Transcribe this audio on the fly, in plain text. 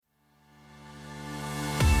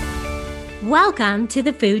Welcome to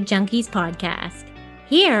the Food Junkies podcast.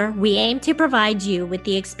 Here, we aim to provide you with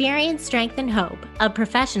the experience, strength, and hope of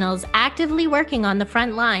professionals actively working on the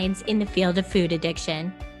front lines in the field of food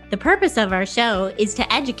addiction. The purpose of our show is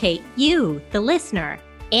to educate you, the listener,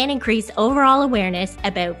 and increase overall awareness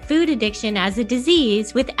about food addiction as a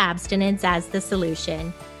disease with abstinence as the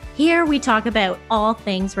solution. Here, we talk about all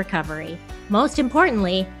things recovery. Most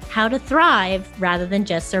importantly, how to thrive rather than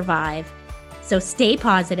just survive. So stay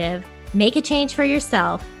positive, make a change for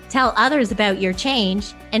yourself, tell others about your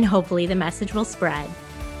change, and hopefully the message will spread.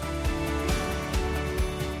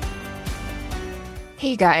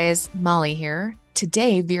 Hey guys, Molly here.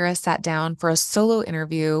 Today, Vera sat down for a solo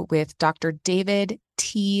interview with Dr. David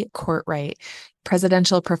T. Courtwright,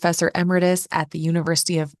 Presidential Professor Emeritus at the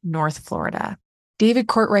University of North Florida. David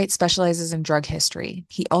Courtwright specializes in drug history.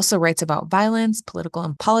 He also writes about violence, political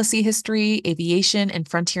and policy history, aviation, and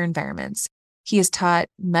frontier environments. He has taught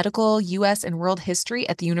medical, U.S., and world history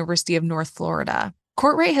at the University of North Florida.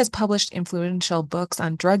 Courtwright has published influential books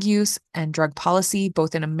on drug use and drug policy,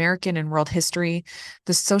 both in American and world history,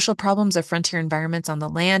 the social problems of frontier environments on the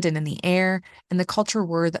land and in the air, and the culture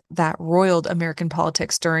war that roiled American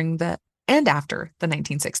politics during and after the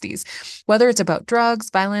 1960s. Whether it's about drugs,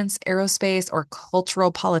 violence, aerospace, or cultural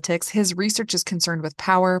politics, his research is concerned with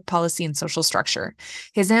power, policy, and social structure.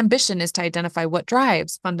 His ambition is to identify what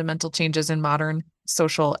drives fundamental changes in modern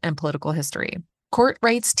social and political history.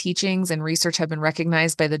 Courtwright's teachings and research have been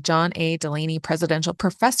recognized by the John A. Delaney Presidential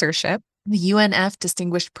Professorship, the UNF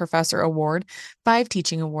Distinguished Professor Award, 5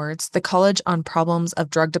 teaching awards, the College on Problems of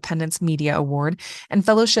Drug Dependence Media Award, and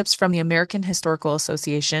fellowships from the American Historical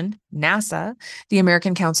Association, NASA, the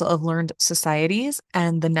American Council of Learned Societies,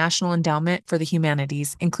 and the National Endowment for the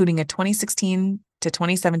Humanities, including a 2016 to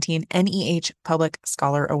 2017 NEH Public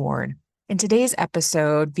Scholar Award. In today's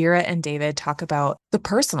episode, Vera and David talk about the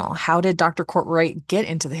personal. How did Dr. Courtwright get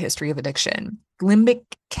into the history of addiction? Limbic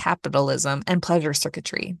capitalism and pleasure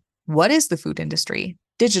circuitry. What is the food industry?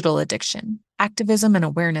 Digital addiction, activism and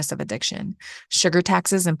awareness of addiction, sugar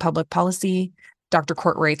taxes and public policy, Dr.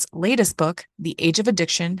 Courtwright's latest book, The Age of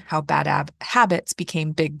Addiction, How Bad Habits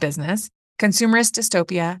Became Big Business, consumerist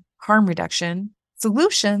dystopia, harm reduction,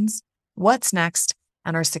 solutions, what's next,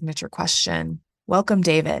 and our signature question. Welcome,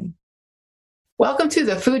 David. Welcome to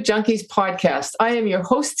the Food Junkies podcast. I am your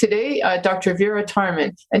host today, Dr. Vera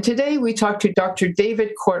Tarman, and today we talk to Dr.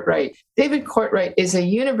 David Courtwright. David Courtwright is a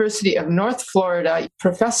University of North Florida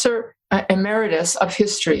professor emeritus of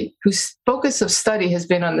history, whose focus of study has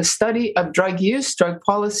been on the study of drug use, drug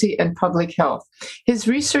policy, and public health. His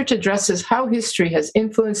research addresses how history has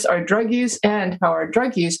influenced our drug use and how our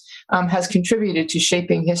drug use has contributed to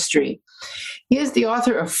shaping history. He is the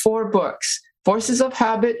author of 4 books: Forces of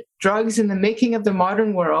Habit, Drugs in the Making of the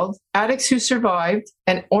Modern World, Addicts Who Survived,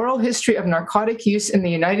 An Oral History of Narcotic Use in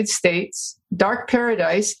the United States, Dark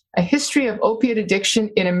Paradise, A History of Opiate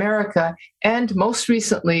Addiction in America, and most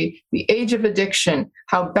recently, The Age of Addiction,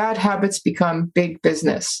 How Bad Habits Become Big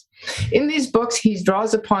Business. In these books, he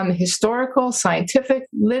draws upon the historical, scientific,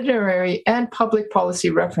 literary, and public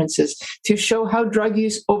policy references to show how drug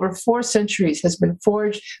use over 4 centuries has been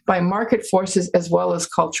forged by market forces as well as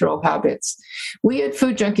cultural habits. We at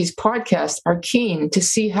Food Junkies podcast are keen to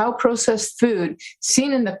see how processed food,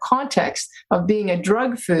 seen in the context of being a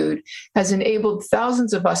drug food, has enabled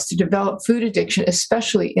thousands of us to develop food addiction,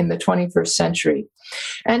 especially in the 21st century,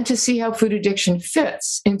 and to see how food addiction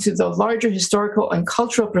fits into the larger historical and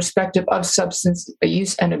cultural perspective of substance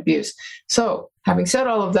use and abuse. So, having said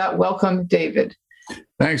all of that, welcome, David.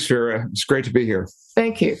 Thanks, Vera. It's great to be here.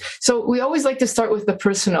 Thank you. So we always like to start with the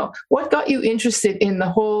personal. What got you interested in the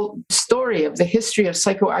whole story of the history of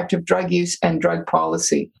psychoactive drug use and drug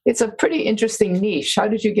policy? It's a pretty interesting niche. How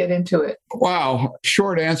did you get into it? Wow.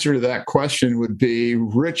 Short answer to that question would be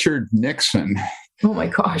Richard Nixon. Oh my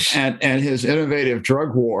gosh. And his innovative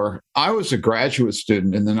drug war. I was a graduate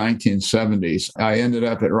student in the 1970s. I ended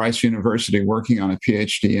up at Rice University working on a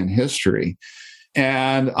PhD in history.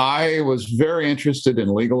 And I was very interested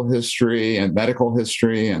in legal history and medical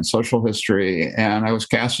history and social history. And I was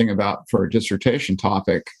casting about for a dissertation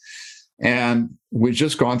topic. And we'd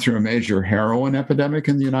just gone through a major heroin epidemic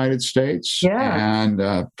in the United States. Yeah.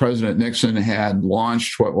 And President Nixon had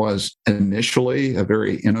launched what was initially a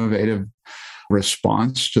very innovative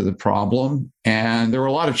response to the problem. And there were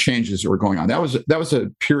a lot of changes that were going on. That was a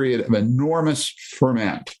period of enormous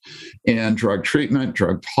ferment in drug treatment,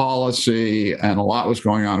 drug policy, and a lot was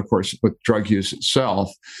going on, of course, with drug use itself.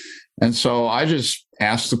 And so I just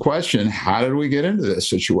asked the question, how did we get into this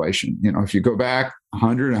situation? You know, if you go back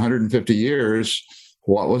 100, 150 years,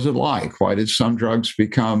 what was it like? Why did some drugs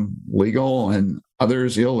become legal and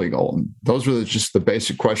others illegal? And those were just the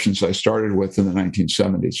basic questions I started with in the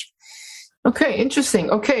 1970s. Okay, interesting.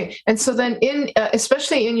 Okay. And so then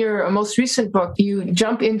especially in your most recent book, you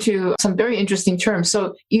jump into some very interesting terms.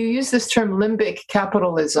 So you use this term limbic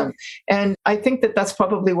capitalism. And I think that that's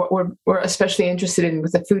probably what we're especially interested in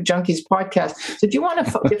with the Food Junkies podcast. So do you want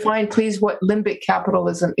to define, please, what limbic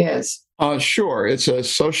capitalism is? Sure. It's a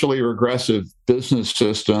socially regressive business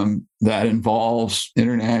system that involves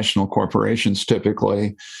international corporations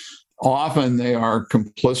typically. Often they are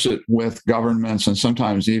complicit with governments and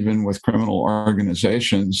sometimes even with criminal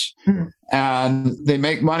organizations. Mm-hmm. And they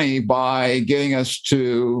make money by getting us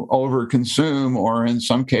to overconsume, or in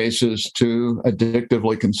some cases, to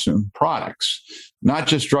addictively consume products. Not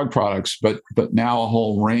just drug products, but now a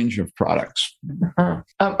whole range of products.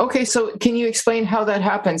 Okay, so can you explain how that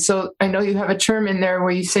happens? So I know you have a term in there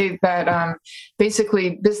where you say that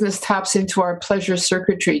basically business taps into our pleasure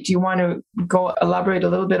circuitry. Do you want to go elaborate a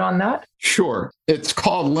little bit on that? Sure. It's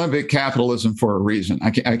called limbic capitalism for a reason.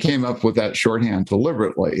 I came up with that shorthand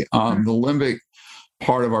deliberately. The limbic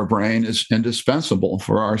part of our brain is indispensable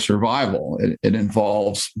for our survival. It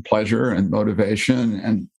involves pleasure and motivation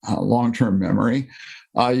and long-term memory.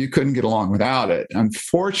 You couldn't get along without it.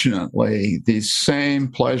 Unfortunately, these same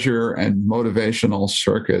pleasure and motivational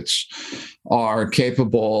circuits are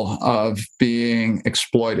capable of being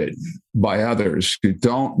exploited by others who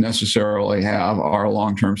don't necessarily have our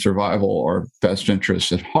long-term survival or best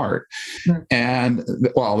interests at heart. Mm-hmm. And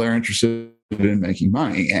while they're interested in making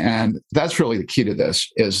money. And that's really the key to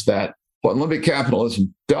this, is that what limbic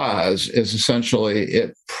capitalism does is essentially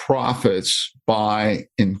it profits by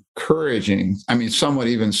encouraging, some would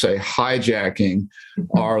even say hijacking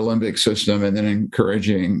our limbic system and then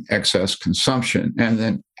encouraging excess consumption. And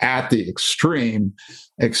then at the extreme,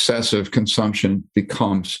 excessive consumption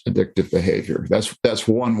becomes addictive behavior. That's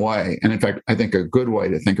one way. And in fact, I think a good way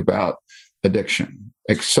to think about addiction,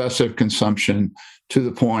 excessive consumption to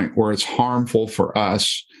the point where it's harmful for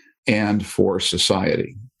us and for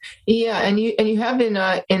society. Yeah, and you have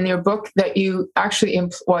in your book that you actually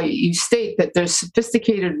you state that there's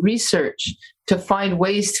sophisticated research to find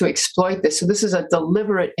ways to exploit this. So this is a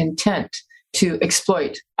deliberate intent to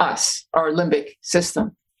exploit us, our limbic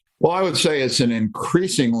system. Well, I would say it's an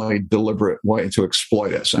increasingly deliberate way to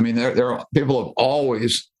exploit us. There are people have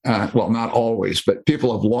always, not always, but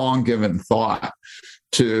people have long given thought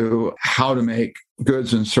to how to make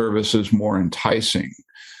goods and services more enticing.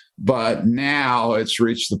 But now it's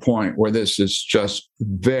reached the point where this is just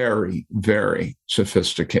very, very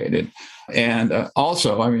sophisticated. And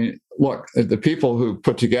also, look, the people who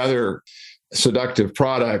put together seductive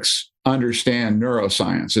products understand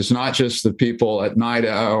neuroscience. It's not just the people at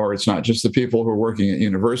NIDA, or it's not just the people who are working at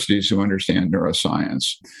universities who understand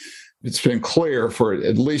neuroscience. It's been clear for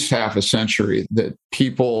at least half a century that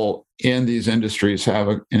people in these industries have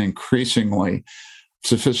an increasingly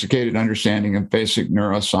sophisticated understanding of basic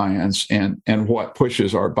neuroscience and what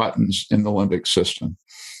pushes our buttons in the limbic system.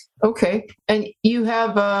 Okay. And you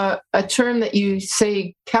have a term that you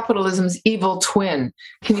say capitalism's evil twin.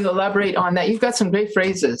 Can you elaborate on that? You've got some great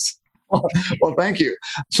phrases. Well, thank you.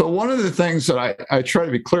 So one of the things that I try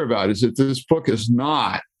to be clear about is that this book is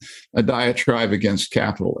not a diatribe against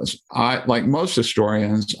capitalism. Like most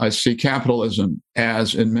historians, I see capitalism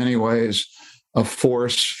as, in many ways, a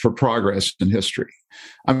force for progress in history.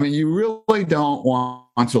 You really don't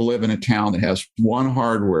want to live in a town that has one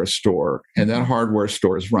hardware store, and that hardware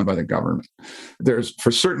store is run by the government. There's,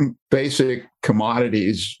 for certain basic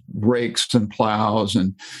commodities, rakes and plows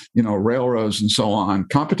and, railroads and so on,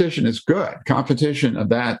 competition is good. Competition of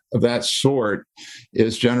that sort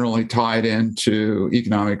is generally tied into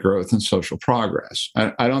economic growth and social progress.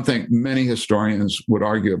 I don't think many historians would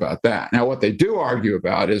argue about that. Now, what they do argue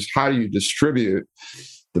about is how do you distribute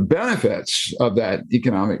the benefits of that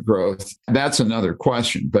economic growth. That's another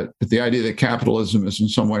question. But the idea that capitalism is in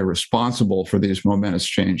some way responsible for these momentous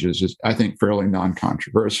changes is, I think, fairly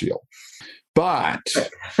non-controversial. But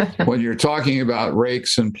when you're talking about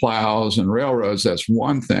rakes and plows and railroads, that's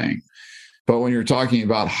one thing. But when you're talking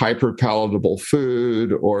about hyper-palatable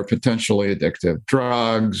food or potentially addictive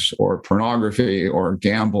drugs or pornography or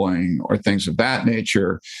gambling or things of that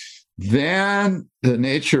nature, then the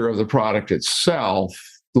nature of the product itself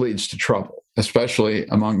leads to trouble, especially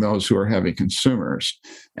among those who are heavy consumers.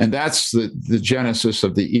 And that's the genesis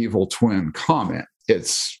of the evil twin comment.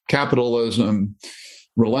 It's capitalism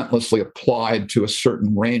relentlessly applied to a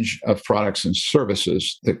certain range of products and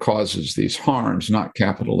services that causes these harms, not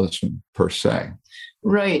capitalism per se.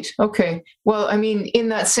 Right. Okay. Well, I mean, in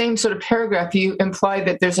that same sort of paragraph, you imply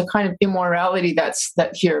that there's a kind of immorality that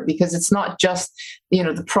here, because it's not just,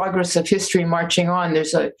 the progress of history marching on.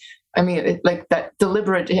 Like that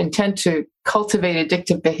deliberate intent to cultivate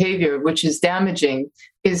addictive behavior, which is damaging,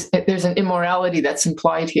 there's an immorality that's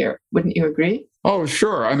implied here. Wouldn't you agree? Oh,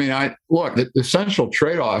 sure. I mean, look, the essential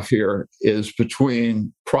trade-off here is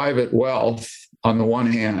between private wealth on the one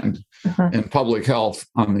hand and public health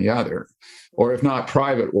on the other. Or if not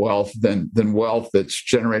private wealth, then wealth that's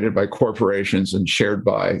generated by corporations and shared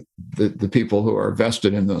by the people who are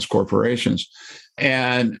vested in those corporations.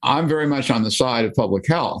 And I'm very much on the side of public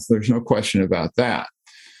health. There's no question about that.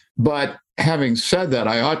 But having said that,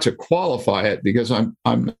 I ought to qualify it, because I'm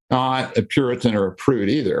not a Puritan or a prude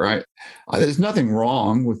either. There's nothing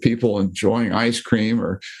wrong with people enjoying ice cream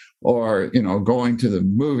or going to the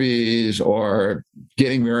movies or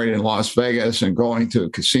getting married in Las Vegas and going to a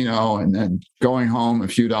casino and then going home a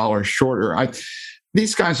few dollars shorter.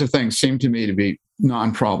 These kinds of things seem to me to be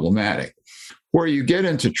non-problematic. Where you get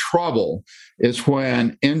into trouble is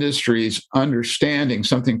when industries understanding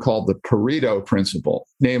something called the Pareto principle,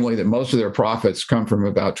 namely that most of their profits come from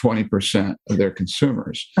about 20% of their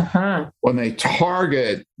consumers. When they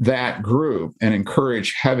target that group and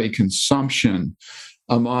encourage heavy consumption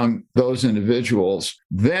among those individuals,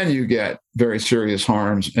 then you get very serious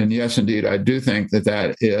harms. And yes, indeed, I do think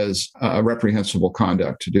that is reprehensible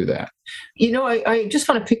conduct to do that. I just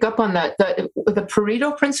want to pick up on that the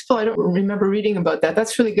Pareto principle. I don't remember reading about that.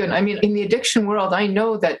 That's really good. I mean, in the addiction world, I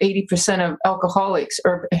know that 80% of alcoholics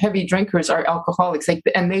or heavy drinkers are alcoholics,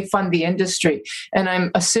 and they fund the industry. And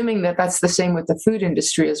I'm assuming that that's the same with the food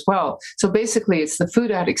industry as well. So basically, it's the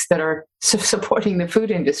food addicts that are supporting the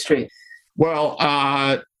food industry. Well,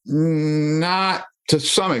 not to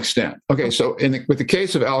some extent. Okay, so with the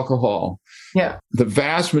case of alcohol, the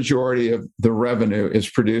vast majority of the revenue is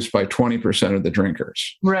produced by 20% of the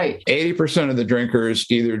drinkers. Right. 80% of the drinkers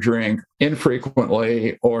either drink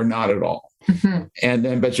infrequently or not at all. And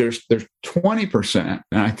then, but there's 20%,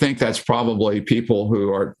 and I think that's probably people who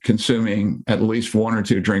are consuming at least 1 or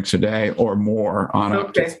 2 drinks a day or more on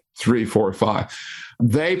up to 3, 4, 5.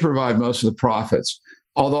 They provide most of the profits.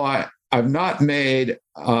 Although I've not made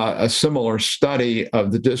a similar study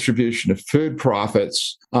of the distribution of food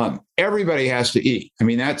profits. Everybody has to eat. I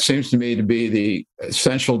mean, that seems to me to be the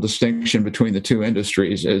essential distinction between the two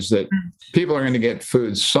industries, is that people are going to get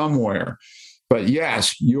food somewhere. But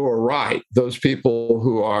yes, you're right. Those people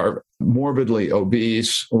who are morbidly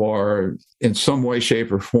obese or in some way,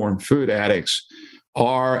 shape, or form food addicts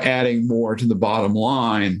are adding more to the bottom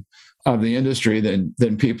line of the industry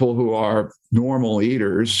than people who are normal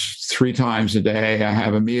eaters. 3 times a day, I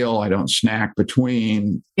have a meal. I don't snack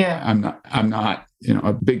between. I'm not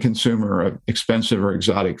a big consumer of expensive or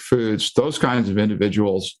exotic foods. Those kinds of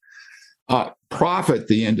individuals profit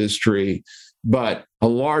the industry, but a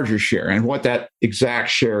larger share. And what that exact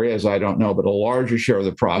share is, I don't know, but a larger share of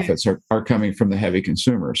the profits are coming from the heavy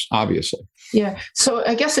consumers, obviously. Yeah. So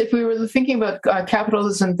I guess if we were thinking about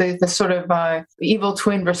capitalism, the sort of evil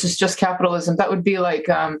twin versus just capitalism, that would be like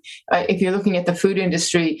if you're looking at the food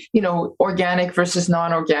industry, organic versus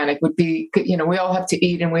non-organic would be, we all have to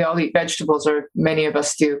eat and we all eat vegetables, or many of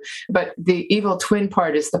us do. But the evil twin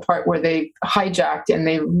part is the part where they hijacked and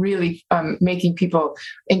they really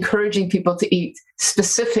encouraging people to eat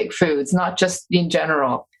specific foods, not just in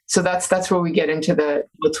general. So that's where we get into the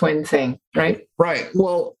twin thing, right? Right.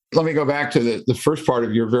 Well, let me go back to the first part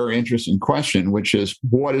of your very interesting question, which is,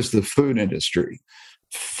 what is the food industry?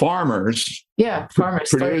 Farmers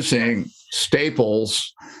producing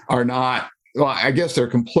staples are not, well, I guess they're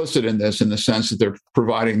complicit in this in the sense that they're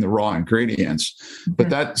providing the raw ingredients.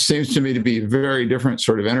 But that seems to me to be a very different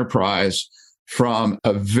sort of enterprise from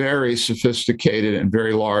a very sophisticated and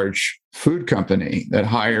very large food company that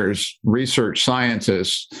hires research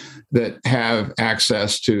scientists that have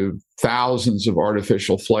access to thousands of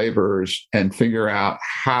artificial flavors and figure out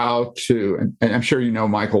how to, and I'm sure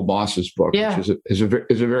Michael Moss's book, which is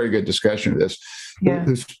a very good discussion of this,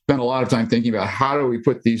 who spent a lot of time thinking about how do we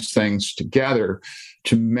put these things together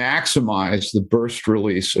to maximize the burst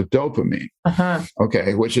release of dopamine,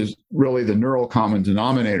 which is really the neural common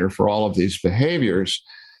denominator for all of these behaviors.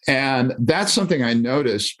 And that's something I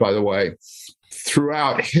noticed, by the way,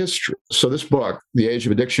 throughout history. So this book, The Age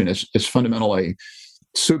of Addiction, is fundamentally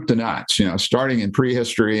soup to nuts, starting in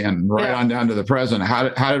prehistory and on down to the present.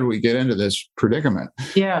 How did we get into this predicament?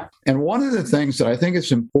 Yeah. And one of the things that I think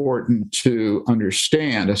is important to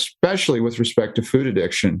understand, especially with respect to food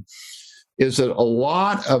addiction, is that a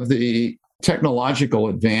lot of the technological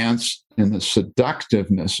advance and the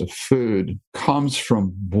seductiveness of food comes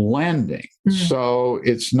from blending. So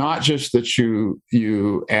it's not just that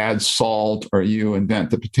you add salt or you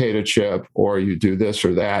invent the potato chip or you do this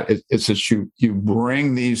or that. It's that you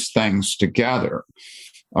bring these things together.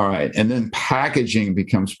 All right. And then packaging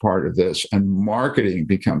becomes part of this and marketing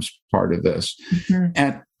becomes part of this.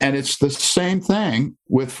 And it's the same thing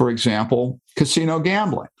with, for example, casino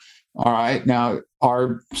gambling. All right. Now,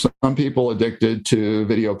 are some people addicted to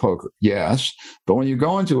video poker? Yes. But when you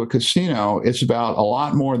go into a casino, it's about a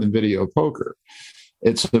lot more than video poker.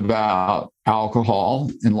 It's about alcohol.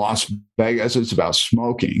 In Las Vegas, it's about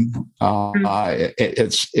smoking.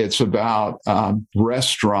 It's about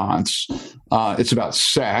restaurants. It's about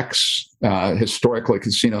sex. Historically,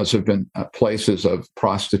 casinos have been places of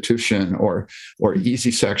prostitution or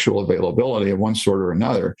easy sexual availability of one sort or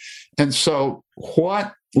another. And so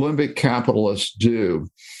what limbic capitalists do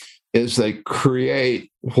is they create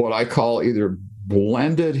what I call either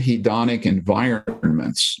blended hedonic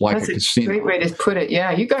environments, like That's a casino. Great way to put it.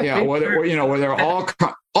 Yeah, you got. Yeah, where there are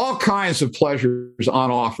all kinds of pleasures on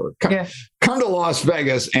offer. Come to Las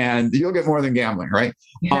Vegas and you'll get more than gambling, right?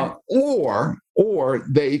 Yeah. Or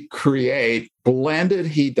they create blended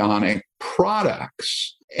hedonic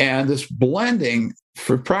products, and this blending,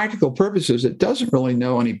 for practical purposes, it doesn't really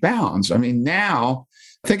know any bounds. I mean, now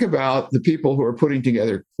think about the people who are putting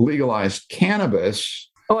together legalized cannabis.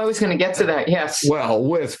 Oh, I was going to get to that. Yes. Well,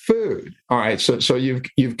 with food. All right. So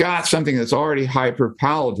you've got something that's already hyper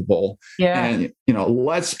palatable. Yeah. And,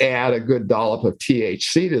 let's add a good dollop of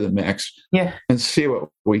THC to the mix. Yeah. And see what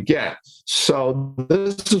we get. So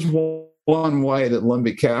this is one way that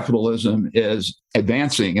limbic capitalism is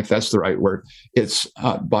advancing, if that's the right word. It's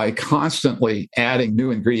by constantly adding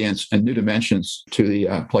new ingredients and new dimensions to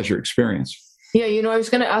the pleasure experience. Yeah, I was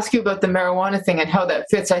going to ask you about the marijuana thing and how that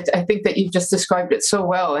fits. I think that you've just described it so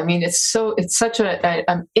well. I mean, it's such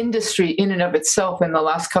an industry in and of itself in the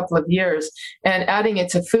last couple of years, and adding it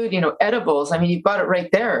to food, edibles. I mean, you've got it right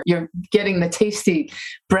there. You're getting the tasty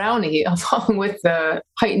brownie along with the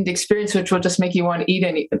heightened experience, which will just make you want to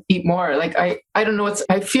eat more. Like I don't know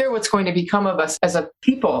I fear what's going to become of us as a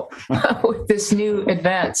people with this new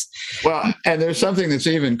advance. Well, and there's something that's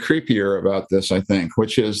even creepier about this, I think,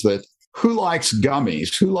 which is that who likes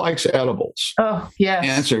gummies? Who likes edibles? Oh, yes.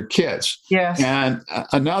 Answer, kids. Yes. And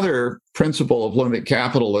another principle of limbic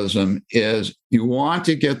capitalism is you want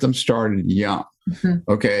to get them started young.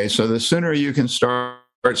 Okay, so the sooner you can start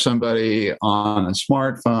somebody on a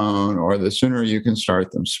smartphone, or the sooner you can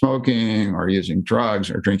start them smoking or using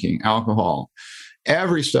drugs or drinking alcohol.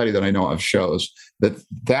 Every study that I know of shows that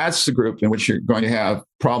that's the group in which you're going to have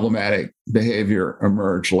problematic behavior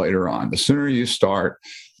emerge later on. The sooner you start,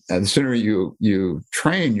 the sooner you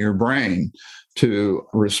train your brain to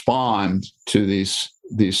respond to these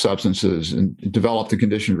substances and develop the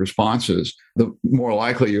conditioned responses, the more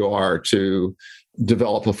likely you are to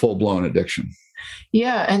develop a full-blown addiction.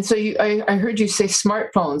 Yeah. And so I heard you say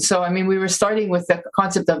smartphones. So, I mean, we were starting with the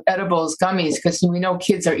concept of edibles, gummies, because we know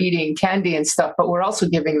kids are eating candy and stuff, but we're also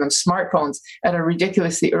giving them smartphones at a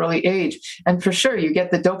ridiculously early age. And for sure, you get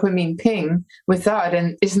the dopamine ping with that.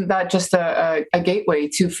 And isn't that just a gateway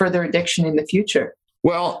to further addiction in the future?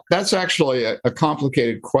 Well, that's actually a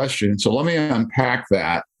complicated question. So let me unpack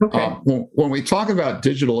that. Okay. When we talk about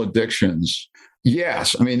digital addictions,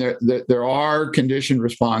 yes, I mean, there are conditioned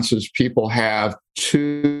responses people have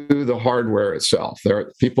to the hardware itself. There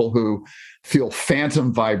are people who feel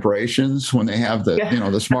phantom vibrations when they have the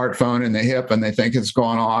smartphone in the hip and they think it's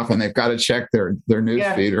gone off and they've got to check their news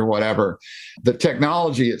feed or whatever. The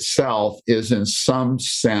technology itself is in some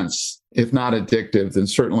sense, if not addictive, then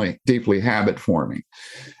certainly deeply habit forming.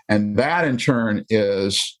 And that in turn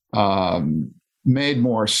is made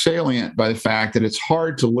more salient by the fact that it's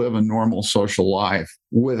hard to live a normal social life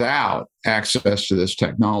without access to this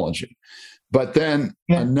technology. But then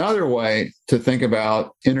another way to think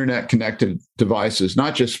about internet-connected devices,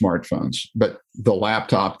 not just smartphones, but the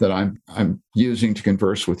laptop that I'm using to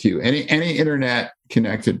converse with you, any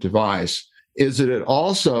internet-connected device, is that it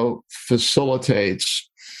also facilitates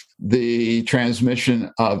the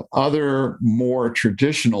transmission of other more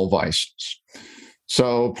traditional vices.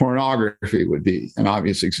 So pornography would be an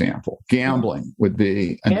obvious example. Gambling would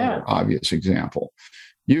be another obvious example.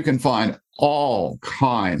 You can find all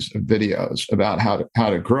kinds of videos about how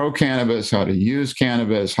to grow cannabis, how to use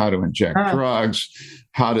cannabis, how to inject drugs,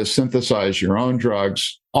 how to synthesize your own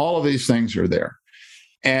drugs. All of these things are there.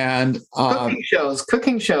 And cooking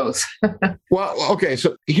shows. Well, okay.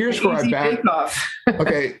 So here's where I back. off.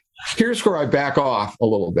 Okay. here's where I back off a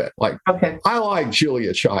little bit. Like, Okay. I like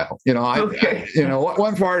Julia Child.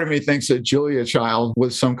 One part of me thinks that Julia Child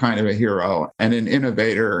was some kind of a hero and an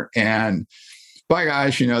innovator. And by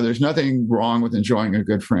gosh, there's nothing wrong with enjoying a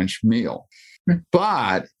good French meal.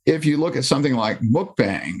 But if you look at something like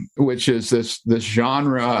mukbang, which is this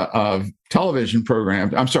genre of television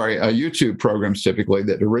programs, YouTube programs typically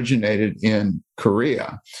that originated in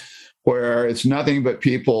Korea, where it's nothing but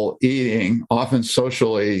people eating, often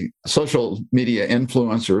social media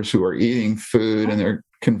influencers who are eating food and they're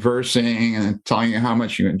conversing and telling you how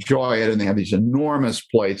much you enjoy it. And they have these enormous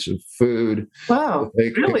plates of food. Wow, that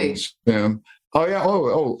they really? consume. Oh, yeah.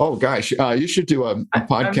 Oh, gosh. You should do a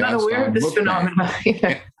podcast. I'm not aware of this phenomenon.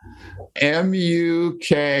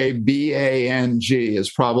 Mukbang is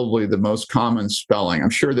probably the most common spelling. I'm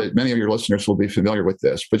sure that many of your listeners will be familiar with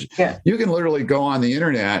this, but you can literally go on the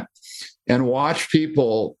internet and watch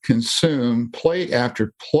people consume plate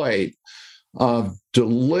after plate of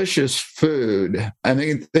delicious food.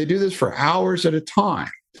 And they do this for hours at a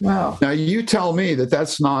time. Wow. Now, you tell me that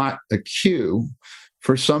that's not a cue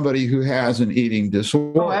for somebody who has an eating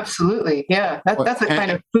disorder. Oh, absolutely. Yeah. That's a kind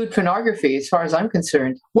of food pornography as far as I'm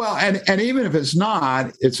concerned. Well, and even if it's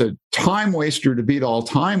not, it's a time waster to beat all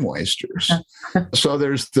time wasters. So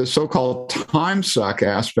there's the so-called time suck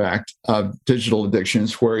aspect of digital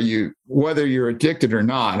addictions where whether you're addicted or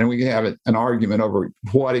not, and we can have an argument over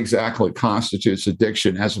what exactly constitutes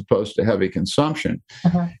addiction as opposed to heavy consumption,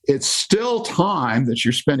 it's still time that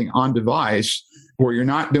you're spending on device where you're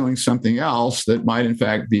not doing something else that might in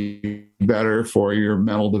fact be better for your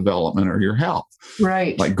mental development or your health.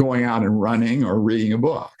 Right. Like going out and running or reading a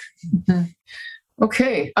book. Mm-hmm.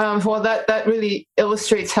 Okay. Well, that really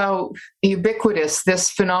illustrates how ubiquitous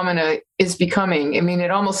this phenomena is becoming. I mean,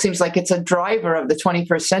 it almost seems like it's a driver of the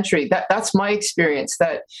 21st century. That's my experience,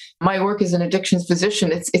 that my work as an addictions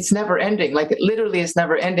physician, it's never ending. Like, it literally is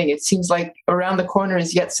never ending. It seems like around the corner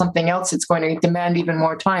is yet something else. It's going to demand even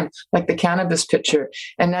more time, like the cannabis picture.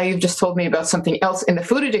 And now you've just told me about something else in the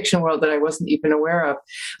food addiction world that I wasn't even aware of.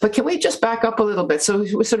 But can we just back up a little bit? So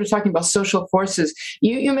we're sort of talking about social forces.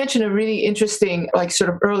 You mentioned a really interesting, like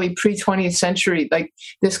sort of early pre-20th century, like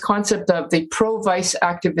this concept of the pro-vice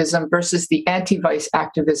activism versus the anti-vice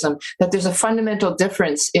activism, that there's a fundamental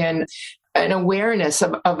difference in an awareness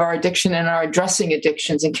of our addiction and our addressing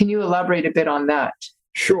addictions. And can you elaborate a bit on that?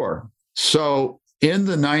 Sure. So in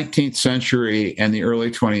the 19th century and the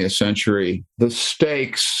early 20th century, the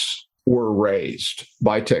stakes were raised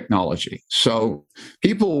by technology. So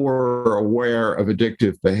people were aware of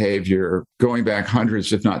addictive behavior going back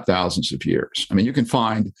hundreds, if not thousands of years. I mean, you can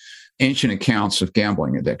find ancient accounts of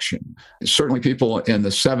gambling addiction. Certainly people in the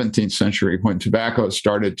 17th century, when tobacco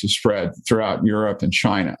started to spread throughout Europe and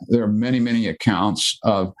China, there are many, many accounts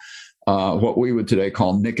of what we would today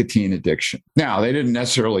call nicotine addiction. Now, they didn't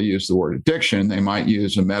necessarily use the word addiction. They might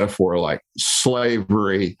use a metaphor like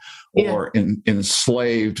slavery or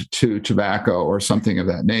enslaved to tobacco or something of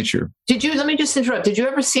that nature. Let me just interrupt. Did you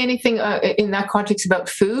ever see anything in that context about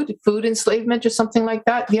food enslavement or something like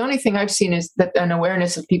that? The only thing I've seen is that an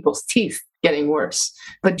awareness of people's teeth getting worse.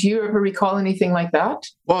 But do you ever recall anything like that?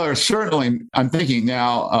 Well, there's certainly, I'm thinking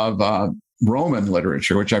now of Roman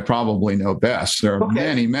literature, which I probably know best. There are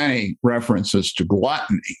many, many references to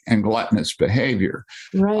gluttony and gluttonous behavior,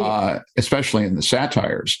 especially in the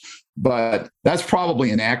satires. But that's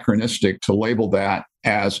probably anachronistic to label that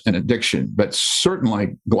as an addiction. But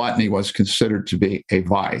certainly gluttony was considered to be a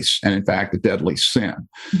vice and, in fact, a deadly sin.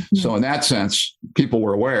 Mm-hmm. So in that sense, people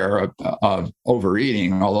were aware of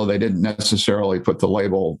overeating, although they didn't necessarily put the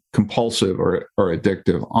label compulsive or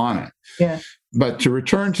addictive on it. Yeah. But to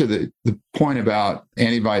return to the point about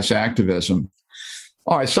anti-vice activism,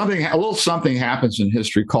 all right, a little something happens in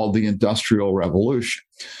history called the Industrial Revolution.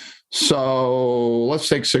 So let's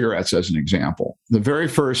take cigarettes as an example. The very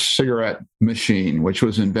first cigarette machine, which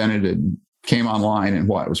was invented and came online and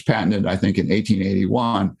was patented, I think, in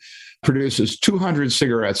 1881, produces 200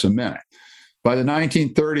 cigarettes a minute. By the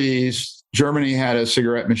 1930s, Germany had a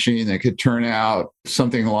cigarette machine that could turn out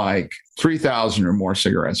something like 3,000 or more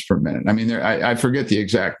cigarettes per minute. I mean, I forget the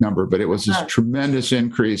exact number, but it was this tremendous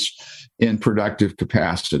increase in productive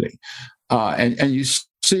capacity. And you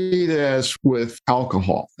see this with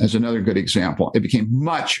alcohol as another good example. It became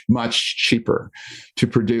much, much cheaper to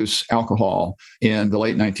produce alcohol in the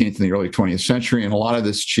late 19th and the early 20th century. And a lot of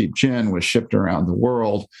this cheap gin was shipped around the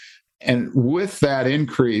world. And with that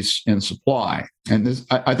increase in supply, and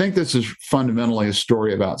I think this is fundamentally a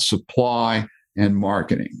story about supply and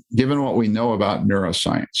marketing. Given what we know about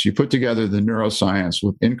neuroscience, you put together the neuroscience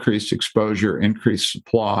with increased exposure, increased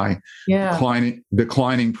supply,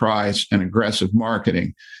 declining price, and aggressive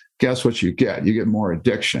marketing. guess what you get? You get more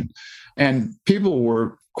addiction. And people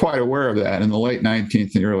were quite aware of that in the late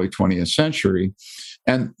 19th and early 20th century.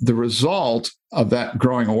 And the result of that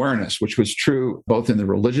growing awareness, which was true both in the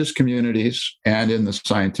religious communities and in the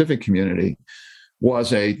scientific community,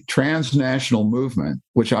 was a transnational movement,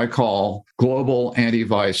 which I call global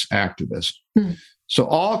anti-vice activism. So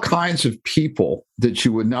all kinds of people that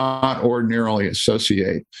you would not ordinarily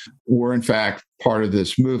associate were, in fact, part of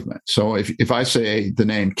this movement. So if I say the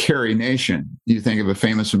name Carrie Nation, you think of a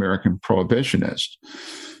famous American prohibitionist.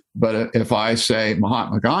 But if I say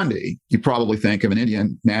Mahatma Gandhi, you probably think of an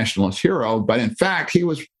Indian nationalist hero. But in fact, he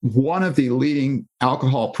was one of the leading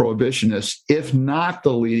alcohol prohibitionists, if not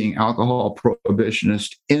the leading alcohol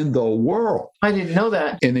prohibitionist in the world. I didn't know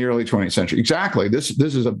that. In the early 20th century. Exactly. This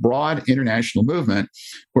is a broad international movement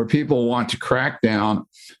where people want to crack down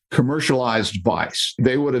commercialized vice.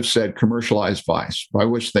 They would have said commercialized vice, by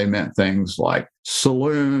which they meant things like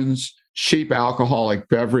saloons, cheap alcoholic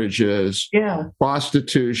beverages,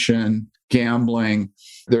 prostitution, gambling.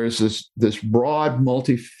 There's this broad,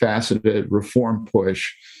 multifaceted reform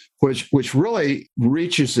push, which really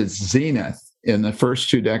reaches its zenith in the first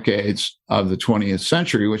 2 decades of the 20th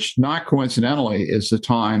century, which not coincidentally is the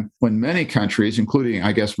time when many countries, including,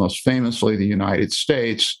 I guess, most famously the United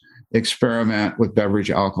States, experiment with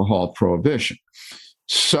beverage alcohol prohibition.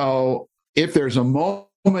 So if there's a moment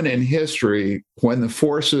in history when the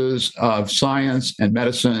forces of science and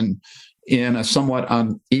medicine, in a somewhat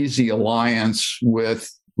uneasy alliance with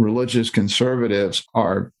religious conservatives,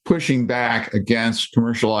 are pushing back against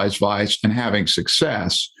commercialized vice and having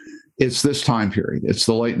success, it's this time period. It's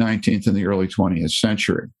the late 19th and the early 20th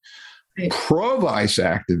century. Pro-vice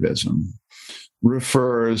activism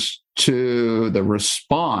refers to the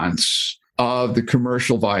response of the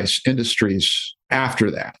commercial vice industries after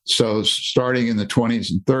that. So starting in the 20s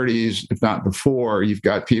and 30s, if not before, you've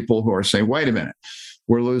got people who are saying, wait a minute,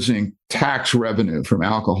 we're losing tax revenue from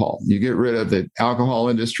alcohol. You get rid of the alcohol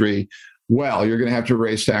industry, well, you're going to have to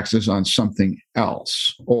raise taxes on something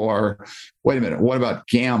else. Or wait a minute, what about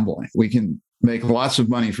gambling? We can make lots of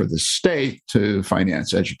money for the state to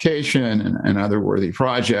finance education and other worthy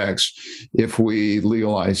projects if we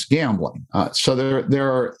legalize gambling. So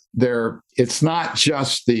it's not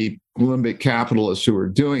just the limbic capitalists who are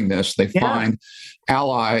doing this. They find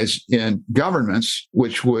allies in governments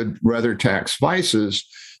which would rather tax vices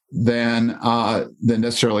than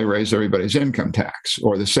necessarily raise everybody's income tax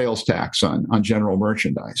or the sales tax on general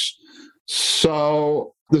merchandise.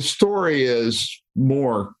 So the story is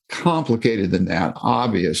more complicated than that,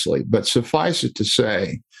 obviously, but suffice it to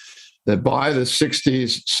say that by the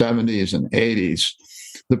 60s, 70s, and 80s,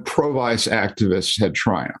 the pro-vice activists had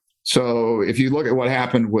triumphed. So if you look at what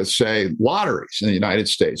happened with, say, lotteries in the United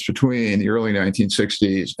States between the early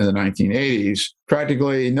 1960s and the 1980s,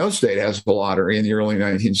 practically no state has a lottery in the early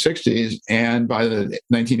 1960s, and by the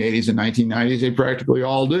 1980s and 1990s, they practically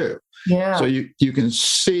all do. Yeah. So you can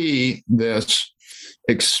see this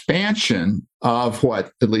expansion of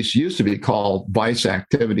what at least used to be called vice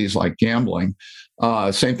activities like gambling.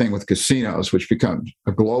 Same thing with casinos, which become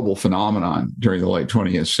a global phenomenon during the late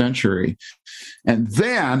 20th century. And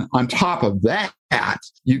then on top of that,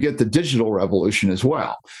 you get the digital revolution as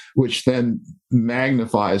well, which then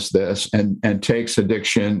magnifies this and takes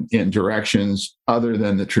addiction in directions other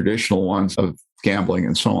than the traditional ones of gambling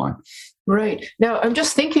and so on. Right. Now, I'm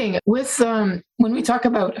just thinking with when we talk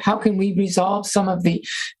about how can we resolve some of the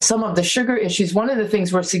sugar issues, one of the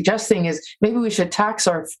things we're suggesting is maybe we should tax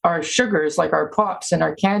our sugars, like our pops and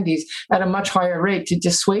our candies, at a much higher rate to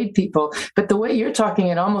dissuade people. But the way you're talking,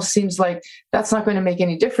 it almost seems like that's not going to make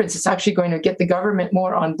any difference. It's actually going to get the government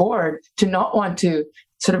more on board to not want to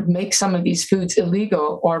sort of make some of these foods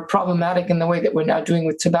illegal or problematic in the way that we're now doing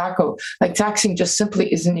with tobacco. Like taxing just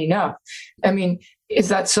simply isn't enough. I mean, is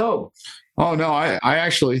that so? Oh, no, I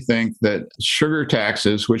actually think that sugar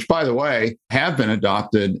taxes, which, by the way, have been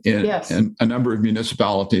adopted in a number of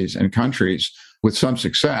municipalities and countries with some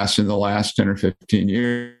success in the last 10 or 15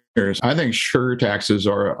 years. I think sugar taxes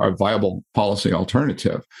are a viable policy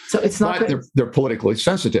alternative. So it's not, but they're politically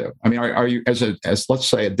sensitive. I mean, are you, as let's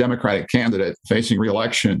say a Democratic candidate facing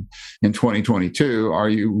re-election in 2022, are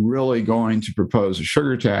you really going to propose a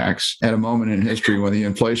sugar tax at a moment in history when the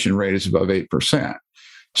inflation rate is above 8%?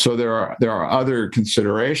 So there are other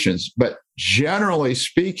considerations, but generally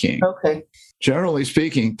speaking,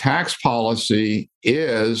 tax policy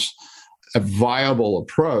is a viable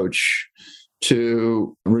approach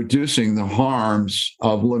to reducing the harms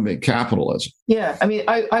of limbic capitalism. Yeah, I mean,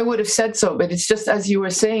 I would have said so, but it's just as you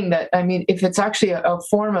were saying that, I mean, if it's actually a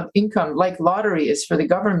form of income like lottery is for the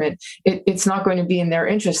government, it's not going to be in their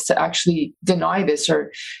interest to actually deny this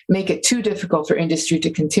or make it too difficult for industry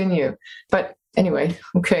to continue. But anyway,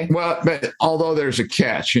 okay. Well, but although there's a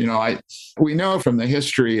catch, we know from the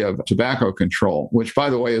history of tobacco control, which,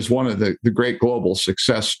 by the way, is one of the great global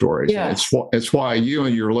success stories. Yes. It's why you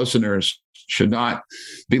and your listeners should not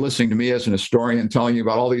be listening to me as an historian telling you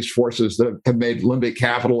about all these forces that have made limbic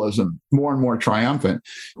capitalism more and more triumphant.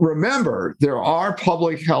 Remember, there are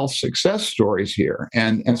public health success stories here,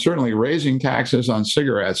 and certainly raising taxes on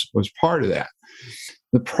cigarettes was part of that.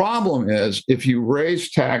 The problem is if you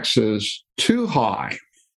raise taxes too high,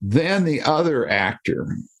 then the other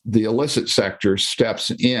actor, the illicit sector,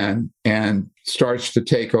 steps in and starts to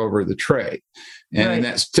take over the trade. And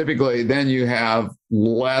that's typically, then you have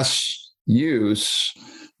less use,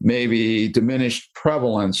 maybe diminished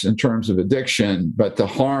prevalence in terms of addiction, but the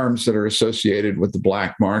harms that are associated with the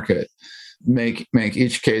black market make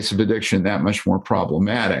each case of addiction that much more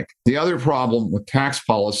problematic. The other problem with tax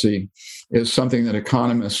policy is something that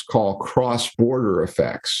economists call cross-border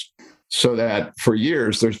effects. So that for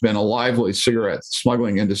years, there's been a lively cigarette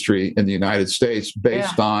smuggling industry in the United States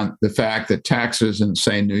based on the fact that taxes in,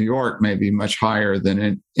 say, New York may be much higher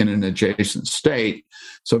than in an adjacent state.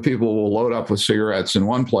 So people will load up with cigarettes in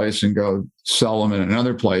one place and go sell them in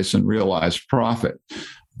another place and realize profit.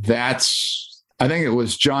 I think it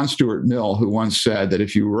was John Stuart Mill who once said that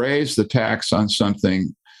if you raise the tax on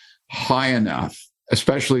something high enough,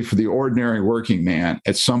 especially for the ordinary working man,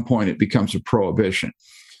 at some point it becomes a prohibition.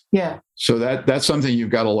 Yeah. So that's something you've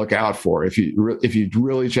got to look out for. If you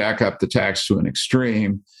really jack up the tax to an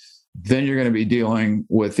extreme, then you're going to be dealing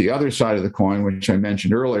with the other side of the coin, which I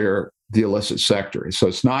mentioned earlier, the illicit sector. So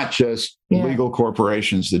it's not just legal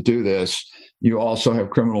corporations that do this. You also have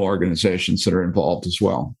criminal organizations that are involved as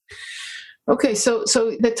well. Okay, so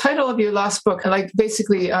the title of your last book, like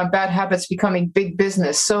basically Bad Habits Becoming Big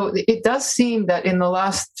Business. So it does seem that in the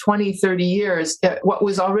last 20, 30 years, what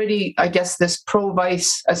was already, I guess, this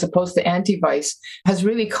pro-vice as opposed to anti-vice has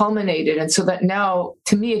really culminated. And so that now,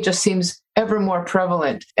 to me, it just seems ever more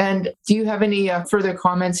prevalent. And do you have any further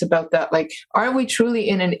comments about that? Like, are we truly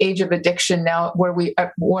in an age of addiction now where we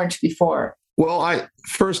weren't before? Well,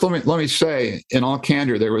 first let me say, in all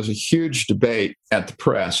candor, there was a huge debate at the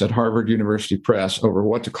press, at Harvard University Press, over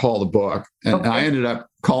what to call the book. And I ended up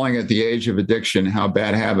calling it The Age of Addiction, How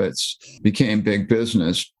Bad Habits Became Big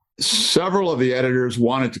Business. Several of the editors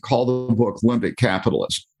wanted to call the book Limbic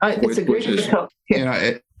Capitalism. It's a great title.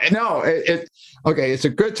 It's a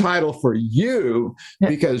good title for you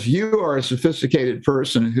because you are a sophisticated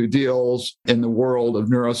person who deals in the world of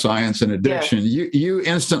neuroscience and addiction. You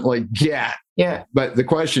instantly get. Yeah. But the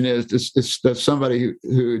question is, does somebody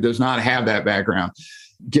who does not have that background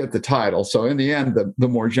get the title? So in the end, the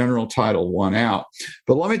more general title won out.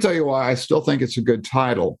 But let me tell you why I still think it's a good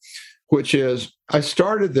title, which is I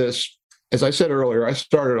started this, as I said earlier, I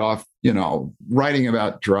started off, writing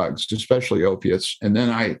about drugs, especially opiates. And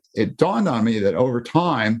then it dawned on me that over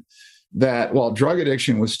time, that while drug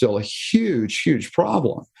addiction was still a huge, huge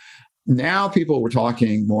problem, now people were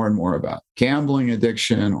talking more and more about gambling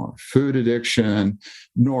addiction or food addiction.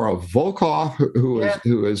 Nora Volkow,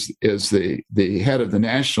 who is the head of the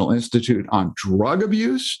National Institute on Drug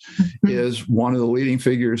Abuse, is one of the leading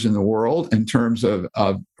figures in the world in terms of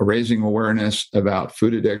raising awareness about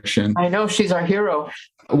food addiction. I know, she's our hero.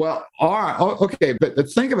 Well, all right, okay, but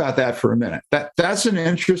think about that for a minute. That's an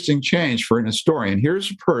interesting change for an historian. Here's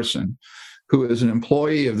a person who is an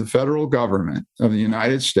employee of the federal government of the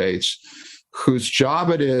United States, whose job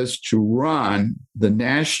it is to run the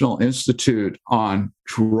National Institute on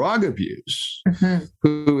Drug Abuse,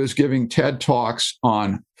 who is giving TED Talks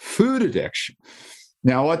on food addiction.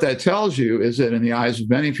 Now, what that tells you is that in the eyes of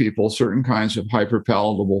many people, certain kinds of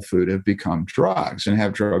hyperpalatable food have become drugs and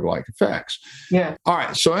have drug-like effects. Yeah. All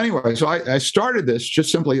right. So anyway, I started this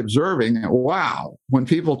just simply observing that, wow, when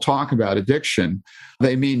people talk about addiction,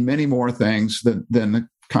 they mean many more things than the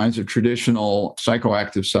kinds of traditional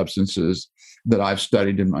psychoactive substances that I've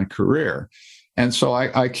studied in my career. And so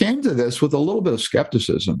I came to this with a little bit of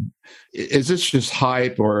skepticism. Is this just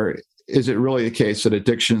hype, or is it really the case that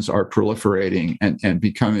addictions are proliferating and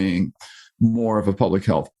becoming more of a public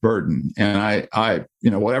health burden? And I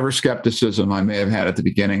whatever skepticism I may have had at the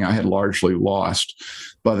beginning, I had largely lost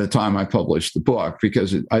by the time I published the book,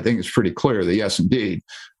 because I think it's pretty clear that, yes, indeed,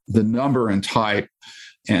 the number and type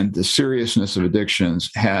and the seriousness of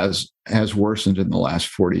addictions has worsened in the last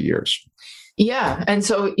 40 years. Yeah. And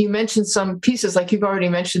so you mentioned some pieces, like you've already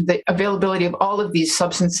mentioned the availability of all of these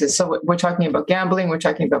substances. So we're talking about gambling, we're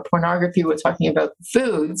talking about pornography, we're talking about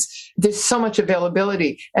foods. There's so much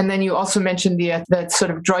availability. And then you also mentioned that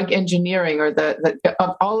sort of drug engineering or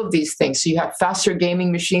of all of these things. So you have faster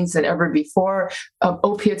gaming machines than ever before.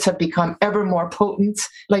 Opiates have become ever more potent.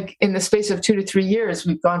 Like in the space of 2 to 3 years,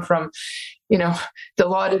 we've gone from the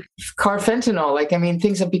lot of carfentanil. Like, I mean,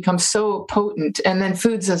 things have become so potent, and then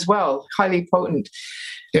foods as well, highly potent.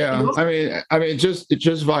 Yeah, I mean, just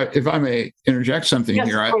if I may interject something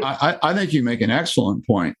here, I think you make an excellent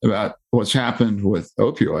point about what's happened with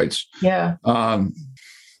opioids. Yeah.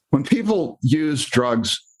 When people use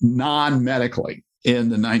drugs non-medically in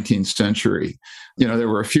the 19th century, there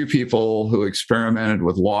were a few people who experimented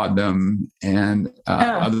with laudanum and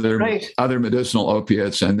other medicinal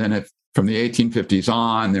opiates, and then from the 1850s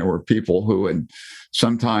on, there were people who would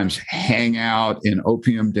sometimes hang out in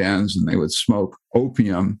opium dens and they would smoke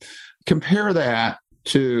opium. Compare that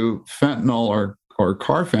to fentanyl or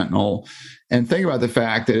carfentanil and think about the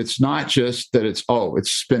fact that it's not just that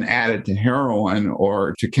it's been added to heroin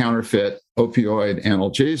or to counterfeit opioid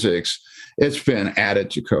analgesics. It's been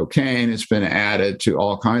added to cocaine. It's been added to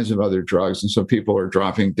all kinds of other drugs. And so people are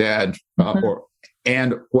dropping dead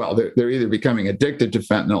they're either becoming addicted to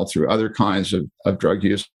fentanyl through other kinds of drug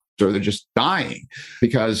use, or they're just dying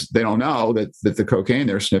because they don't know that the cocaine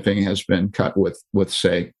they're sniffing has been cut with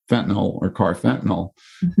say, fentanyl or carfentanil.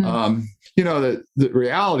 Mm-hmm. The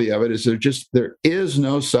reality of it is there is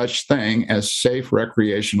no such thing as safe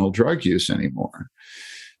recreational drug use anymore.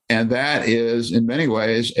 And that is, in many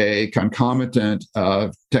ways, a concomitant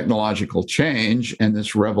of technological change and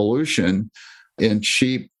this revolution in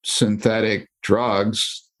cheap synthetic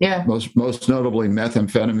drugs, most notably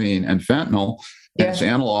methamphetamine and fentanyl, as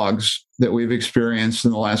analogs that we've experienced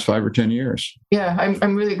in the last 5 or 10 years. Yeah,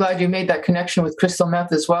 I'm really glad you made that connection with crystal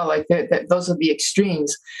meth as well. Like those are the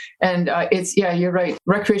extremes. And you're right.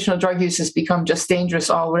 Recreational drug use has become just dangerous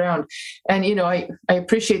all around. And, I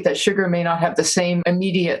appreciate that sugar may not have the same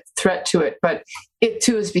immediate threat to it, but it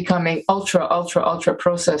too is becoming ultra, ultra, ultra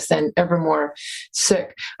processed and ever more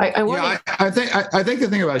sick. I think the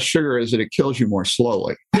thing about sugar is that it kills you more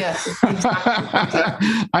slowly. Yes,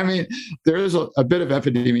 exactly. I mean, there is a bit of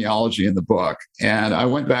epidemiology in the book, and I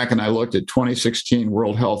went back and I looked at 2016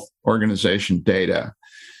 World Health Organization data,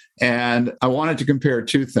 and I wanted to compare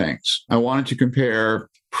two things. I wanted to compare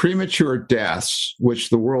premature deaths, which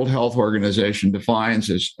the World Health Organization defines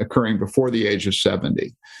as occurring before the age of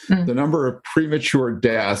 70, the number of premature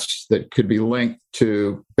deaths that could be linked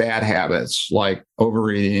to bad habits like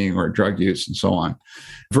overeating or drug use and so on,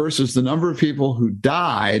 versus the number of people who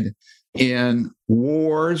died in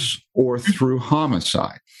wars or through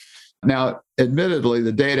homicide. Now, admittedly,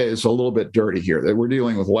 the data is a little bit dirty here, that we're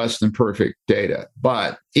dealing with less than perfect data.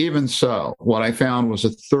 But even so, what I found was a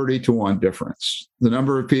 30-to-1 difference. The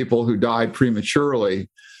number of people who died prematurely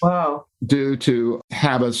due to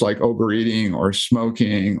habits like overeating or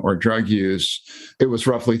smoking or drug use, it was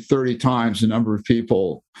roughly 30 times the number of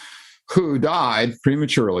people who died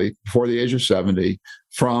prematurely before the age of 70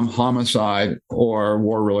 from homicide or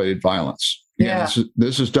war-related violence. Yeah.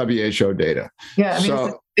 This is WHO data. Yeah, I mean,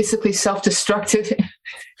 it's basically self-destructive.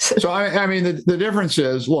 So, I mean, the difference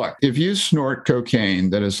is, look, if you snort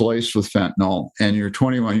cocaine that is laced with fentanyl and you're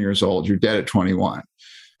 21 years old, you're dead at 21.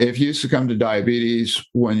 If you succumb to diabetes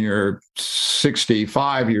when you're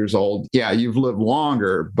 65 years old, you've lived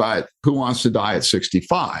longer, but who wants to die at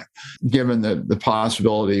 65, given the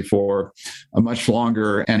possibility for a much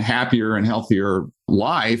longer and happier and healthier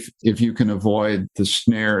life if you can avoid the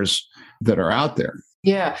snares that are out there.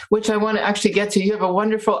 Yeah, which I want to actually get to. You have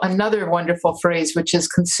another wonderful phrase, which is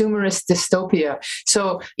consumerist dystopia.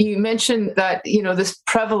 So you mentioned that, this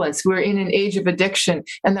prevalence, we're in an age of addiction,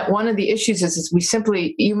 and that one of the issues is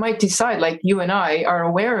you might decide, like you and I are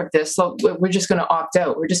aware of this, so we're just going to opt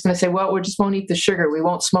out. We're just going to say, well, we just won't eat the sugar. We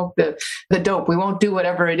won't smoke the dope. We won't do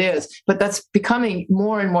whatever it is. But that's becoming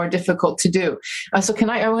more and more difficult to do. So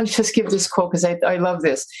I want to just give this quote because I love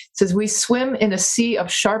this. It says, "We swim in a sea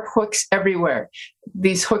of sharp hooks everywhere."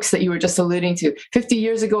 These hooks that you were just alluding to. 50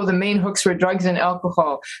 years ago, the main hooks were drugs and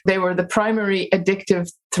alcohol. They were the primary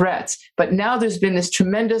addictive threats. But now there's been this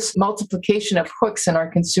tremendous multiplication of hooks in our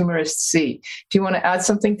consumerist sea. Do you want to add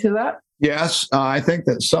something to that? Yes, I think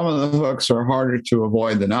that some of the hooks are harder to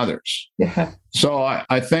avoid than others. Yeah. So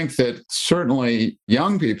I think that certainly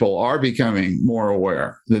young people are becoming more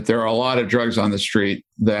aware that there are a lot of drugs on the street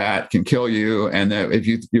that can kill you, and that if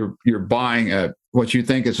you're buying a what you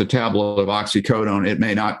think is a tablet of oxycodone, it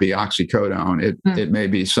may not be oxycodone. It may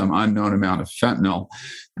be some unknown amount of fentanyl.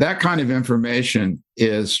 That kind of information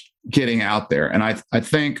is getting out there. And I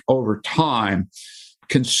think over time,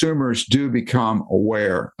 consumers do become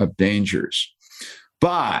aware of dangers.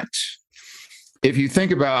 But if you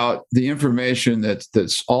think about the information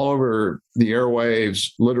that's all over the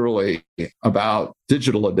airwaves, literally about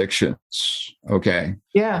digital addictions, okay?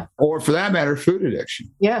 Yeah. Or for that matter, food addiction.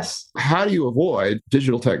 Yes. How do you avoid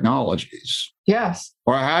digital technologies? Yes.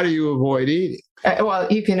 Or how do you avoid eating?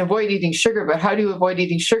 Well, you can avoid eating sugar, but how do you avoid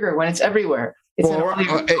eating sugar when it's everywhere?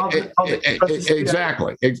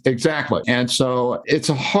 Exactly. And so it's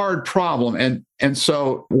a hard problem. And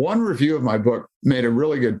so one review of my book made a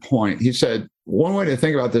really good point. He said, one way to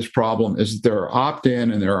think about this problem is that there are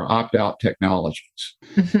opt-in and there are opt-out technologies.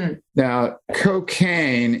 Mm-hmm. Now,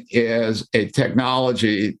 cocaine is a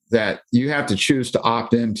technology that you have to choose to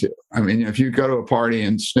opt into. I mean, if you go to a party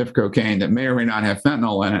and sniff cocaine that may or may not have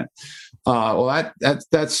fentanyl in it,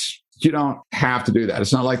 that's you don't have to do that.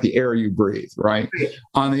 It's not like the air you breathe, right?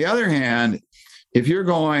 On the other hand, if you're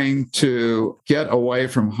going to get away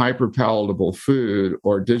from hyperpalatable food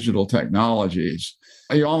or digital technologies,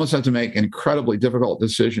 you almost have to make an incredibly difficult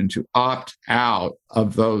decision to opt out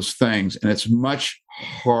of those things. And it's much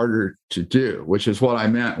harder to do, which is what I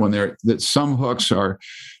meant when that some hooks are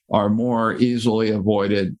more easily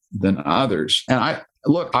avoided than others. And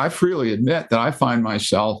I freely admit that I find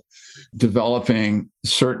myself developing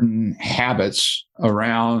certain habits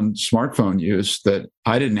around smartphone use that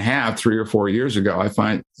I didn't have 3 or 4 years ago. I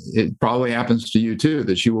find it probably happens to you too,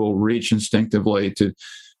 that you will reach instinctively to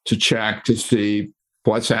check to see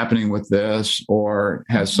what's happening with this, or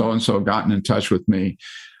has so-and-so gotten in touch with me.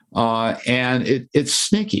 And it's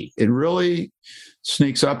sneaky. It really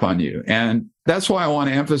sneaks up on you. And that's why I want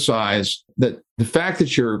to emphasize that the fact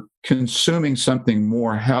that you're consuming something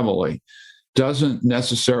more heavily doesn't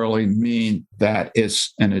necessarily mean that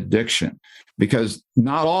it's an addiction, because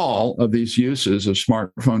not all of these uses of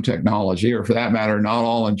smartphone technology, or for that matter, not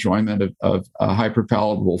all enjoyment of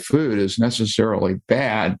hyperpalatable food is necessarily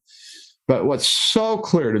bad. But what's so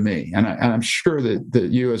clear to me, and I'm sure that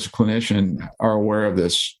you as a clinician are aware of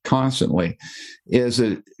this constantly, is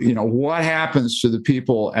that, what happens to the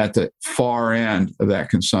people at the far end of that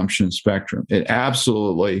consumption spectrum? It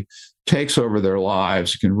absolutely takes over their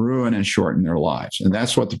lives, can ruin and shorten their lives. And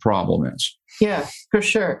that's what the problem is. Yeah, for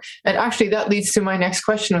sure. And actually, that leads to my next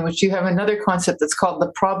question, in which you have another concept that's called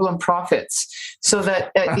the problem profits. So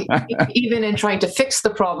that even in trying to fix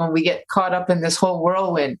the problem, we get caught up in this whole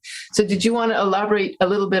whirlwind. So did you want to elaborate a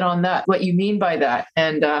little bit on that, what you mean by that?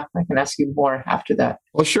 And I can ask you more after that.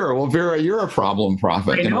 Well, sure. Well, Vera, you're a problem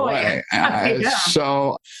prophet in a way. Yeah.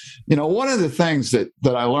 So, one of the things that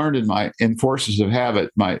I learned in Forces of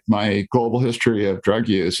Habit, my global history of drug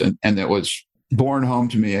use, and that was borne home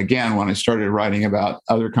to me again when I started writing about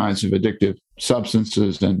other kinds of addictive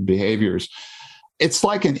substances and behaviors. It's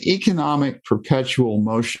like an economic perpetual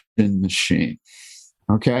motion machine.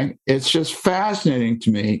 Okay. It's just fascinating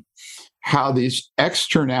to me how these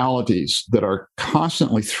externalities that are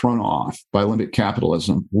constantly thrown off by limbic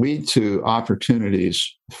capitalism lead to opportunities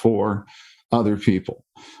for other people.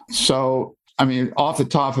 So, off the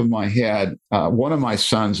top of my head, one of my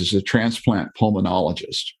sons is a transplant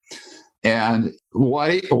pulmonologist. And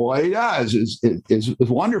what he does is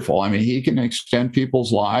wonderful. He can extend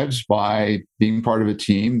people's lives by being part of a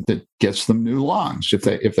team that gets them new lungs if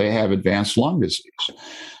they have advanced lung disease.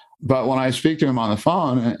 But when I speak to him on the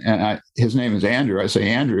phone, and his name is Andrew, I say,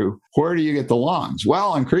 Andrew, where do you get the lungs?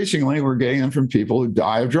 Well, increasingly, we're getting them from people who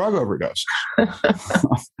die of drug overdoses.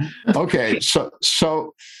 Okay,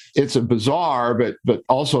 so it's a bizarre, but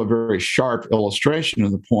also a very sharp illustration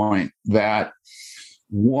of the point that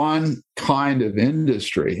one kind of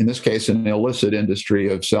industry, in this case, an illicit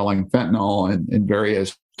industry of selling fentanyl and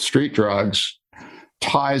various street drugs,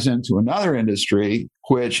 ties into another industry,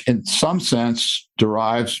 which in some sense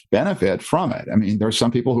derives benefit from it. There are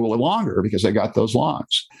some people who will live longer because they got those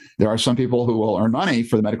lungs. There are some people who will earn money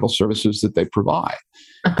for the medical services that they provide.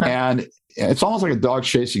 And it's almost like a dog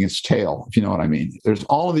chasing its tail, if you know what I mean. There's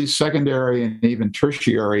all of these secondary and even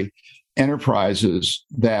tertiary enterprises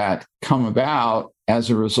that come about as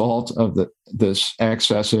a result of this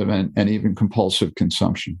excessive and even compulsive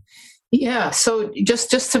consumption. Yeah. So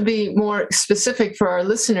just to be more specific for our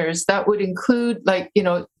listeners, that would include, like, in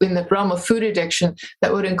the realm of food addiction,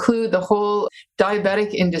 that would include the whole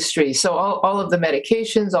diabetic industry. So all of the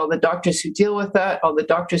medications, all the doctors who deal with that, all the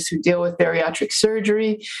doctors who deal with bariatric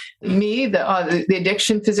surgery, me, the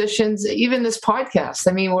addiction physicians, even this podcast.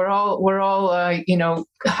 I mean, we're all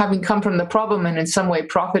having come from the problem and in some way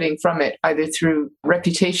profiting from it, either through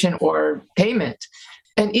reputation or payment.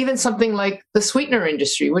 And even something like the sweetener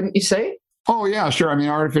industry, wouldn't you say? Oh, yeah, sure. I mean,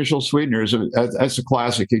 artificial sweeteners, that's a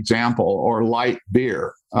classic example, or light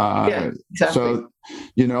beer. Yeah, exactly.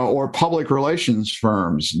 So, or public relations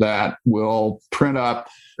firms that will print up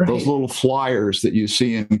those little flyers that you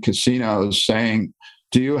see in casinos saying,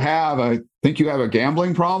 think you have a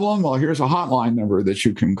gambling problem? Well, here's a hotline number that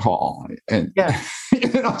you can call. And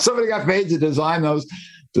somebody got paid to design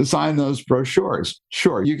those brochures.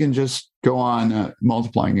 Sure, you can just go on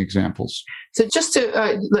multiplying examples. So just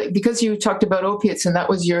to, because you talked about opiates and that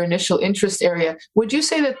was your initial interest area, would you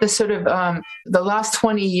say that the sort of the last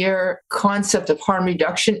 20-year concept of harm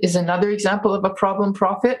reduction is another example of a problem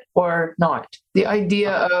profit or not? The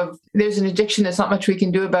idea of there's an addiction, there's not much we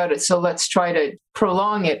can do about it, so let's try to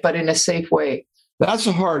prolong it, but in a safe way. That's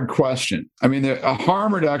a hard question. I mean, a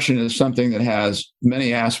harm reduction is something that has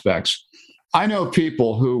many aspects. I know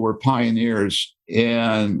people who were pioneers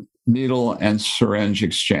in needle and syringe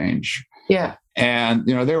exchange. Yeah. And,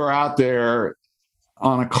 they were out there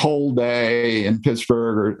on a cold day in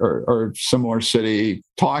Pittsburgh or similar city,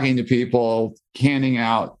 talking to people, handing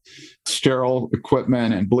out sterile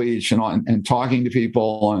equipment and bleach and talking to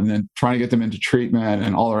people and then trying to get them into treatment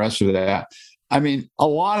and all the rest of that. I mean, a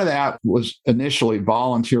lot of that was initially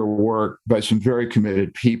volunteer work by some very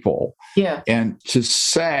committed people. Yeah. And to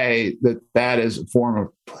say that is a form of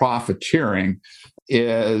profiteering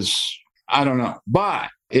is, I don't know. But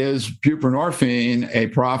is buprenorphine a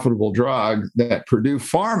profitable drug that Purdue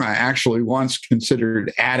Pharma actually once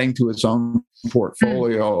considered adding to its own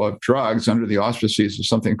portfolio of drugs under the auspices of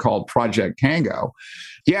something called Project Tango?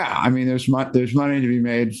 Yeah, I mean, there's money to be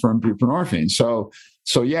made from buprenorphine. So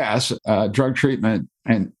yes, drug treatment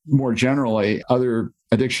and more generally other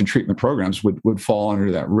addiction treatment programs would fall under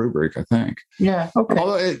that rubric, I think. Yeah. Okay.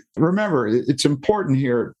 Although remember, it's important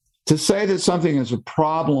here to say that something is a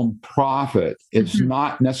problem profit is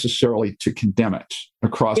not necessarily to condemn it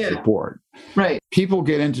across the board. Right. People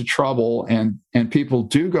get into trouble and people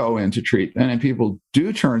do go into treatment and people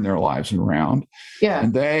do turn their lives around. Yeah.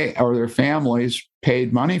 And they or their families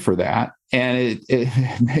paid money for that. And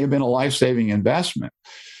it may have been a life-saving investment.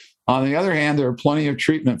 On the other hand, there are plenty of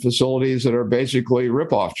treatment facilities that are basically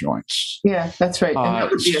rip-off joints. Yeah, that's right. And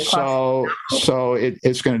that would be so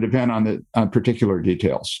it's going to depend on particular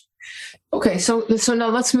details. Okay, so now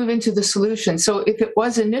let's move into the solution. So if it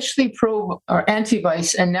was initially pro or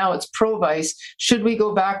anti-vice and now it's pro-vice, should we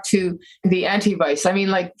go back to the anti-vice? I mean,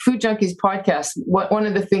 like Food Junkies podcast, one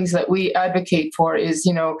of the things that we advocate for is,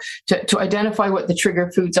 to identify what the trigger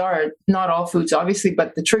foods are, not all foods, obviously,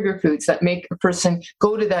 but the trigger foods that make a person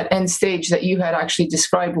go to that end stage that you had actually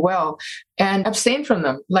described well, and abstain from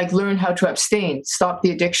them, like learn how to abstain, stop the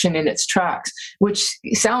addiction in its tracks, which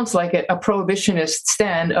sounds like a prohibitionist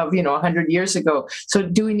stand of, 100 years ago. So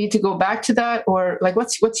do we need to go back to that? Or like,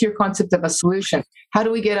 what's your concept of a solution? How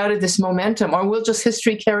do we get out of this momentum? Or will just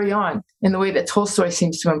history carry on in the way that Tolstoy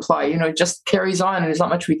seems to imply, it just carries on and there's not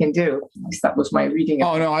much we can do? At least that was my reading.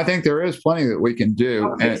 Oh, no, I think there is plenty that we can do.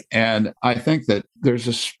 Okay. And I think that there's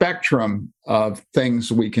a spectrum of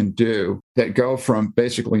things we can do that go from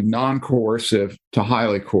basically non-coercive to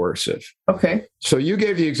highly coercive. Okay. So you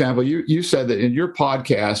gave the example, you said that in your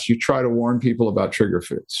podcast, you try to warn people about trigger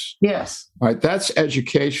foods. Yes. All right. That's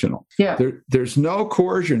educational. Yeah. There's no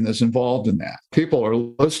coercion that's involved in that. People are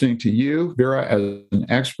listening to you, Vera, as an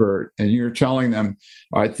expert, and you're telling them,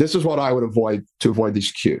 all right, this is what I would avoid to avoid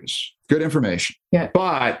these cues. Good information. Yeah.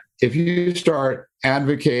 But if you start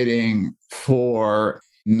advocating for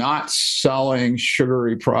not selling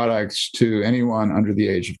sugary products to anyone under the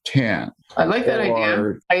age of 10. I like that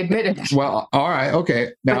idea. I admit it. Well, all right.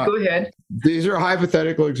 Okay. Now, go ahead. These are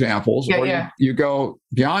hypothetical examples. You go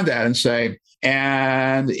beyond that and say,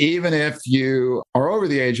 and even if you are over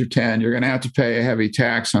the age of 10, you're going to have to pay a heavy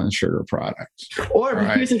tax on the sugar products. Or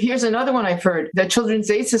here's another one I've heard. The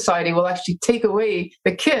Children's Aid Society will actually take away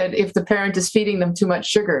the kid if the parent is feeding them too much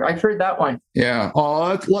sugar. I've heard that one. Yeah.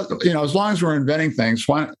 Oh, as long as we're inventing things,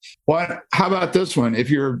 how about this one?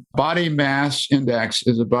 If your body mass index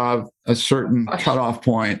is above a certain cutoff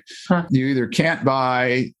point, you either can't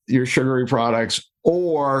buy your sugary products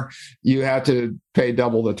or you have to pay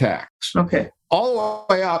double the tax. Okay. All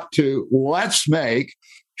the way up to let's make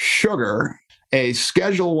sugar a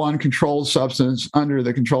Schedule 1 controlled substance under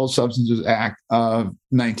the Controlled Substances Act of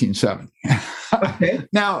 1970. Okay.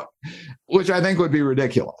 Now, which I think would be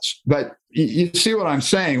ridiculous. But you see what I'm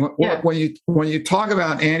saying? Yeah. When you talk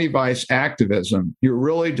about anti-vice activism, you're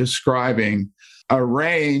really describing a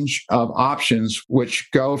range of options which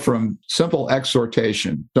go from simple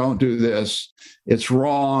exhortation, don't do this, it's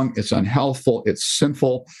wrong, it's unhealthful, it's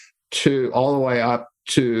sinful, to all the way up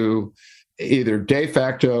to either de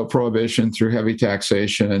facto prohibition through heavy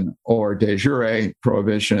taxation or de jure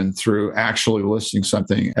prohibition through actually listing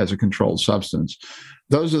something as a controlled substance.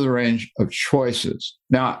 Those are the range of choices.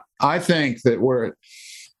 Now, I think that where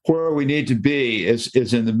we need to be is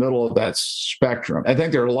in the middle of that spectrum. I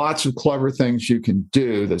think there are lots of clever things you can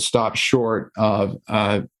do that stop short of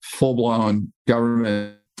full-blown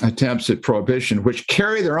government attempts at prohibition, which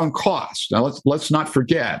carry their own costs. Now, let's not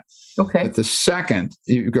forget that the second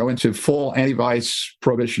you go into full anti-vice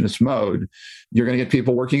prohibitionist mode, you're going to get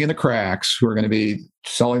people working in the cracks who are going to be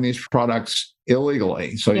selling these products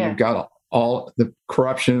illegally. So you've got all the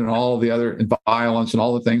corruption and all the other violence and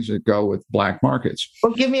all the things that go with black markets.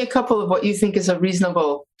 Well, give me a couple of what you think is a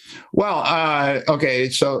reasonable. Well, okay.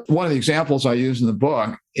 So one of the examples I use in the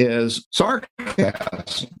book is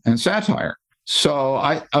sarcasm and satire. So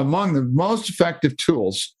among the most effective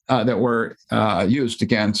tools that were used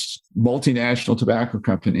against multinational tobacco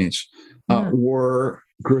companies were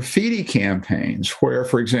graffiti campaigns where,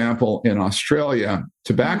 for example, in Australia,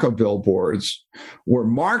 tobacco billboards were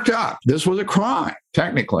marked up. This was a crime,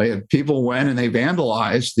 technically. People went and they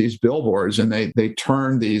vandalized these billboards and they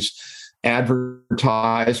turned these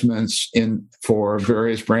advertisements in for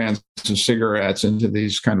various brands of cigarettes into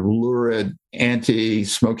these kind of lurid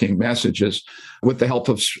anti-smoking messages with the help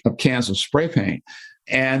of cans of spray paint.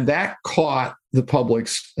 And that caught the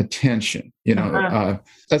public's attention. That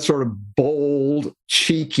sort of bold,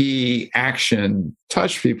 cheeky action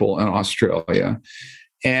touched people in Australia.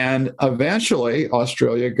 And eventually,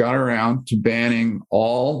 Australia got around to banning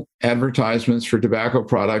all advertisements for tobacco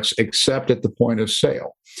products except at the point of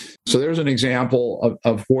sale. So there's an example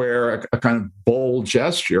of where a kind of bold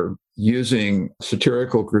gesture using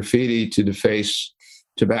satirical graffiti to deface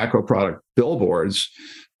tobacco product billboards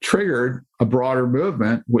triggered a broader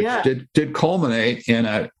movement, which did culminate in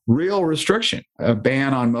a real restriction, a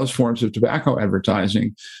ban on most forms of tobacco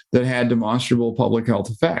advertising that had demonstrable public health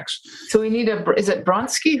effects. So we need is it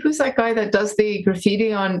Bronski? Who's that guy that does the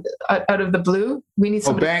graffiti on out of the blue? We need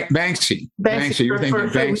somebody. Banksy. You're thinking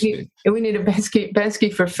Banksy. We need a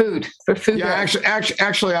Banksy for food. Yeah,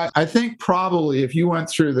 actually, I think probably if you went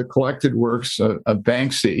through the collected works of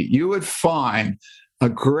Banksy, you would find a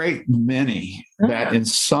great many that in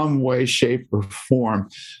some way, shape, or form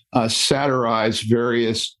satirize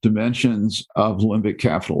various dimensions of limbic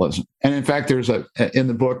capitalism. And in fact, in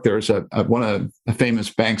the book, there's a famous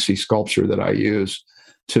Banksy sculpture that I use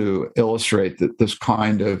to illustrate this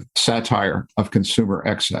kind of satire of consumer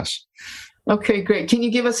excess. Okay, great. Can you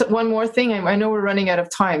give us one more thing? I know we're running out of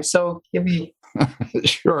time, so give me.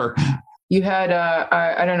 Sure. You had,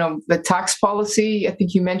 I don't know, the tax policy. I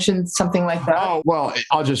think you mentioned something like that. Oh, well,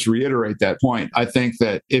 I'll just reiterate that point. I think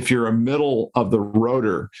that if you're a middle of the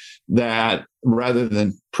roader, that rather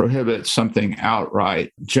than prohibit something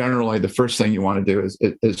outright, generally the first thing you want to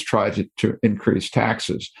do is try to increase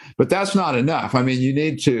taxes. But that's not enough. I mean, you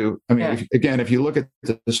need to, if you look at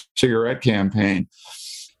the cigarette campaign,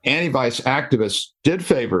 anti-vice activists did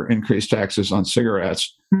favor increased taxes on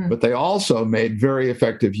cigarettes, but they also made very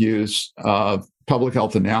effective use of public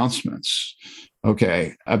health announcements,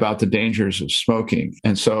 about the dangers of smoking.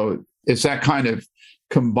 And so it's that kind of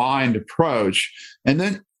combined approach. And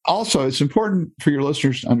then also it's important for your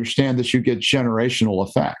listeners to understand that you get generational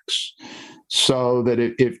effects. So that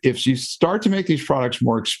if you start to make these products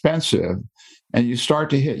more expensive, and you start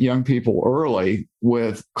to hit young people early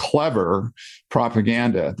with clever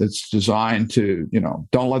propaganda that's designed to,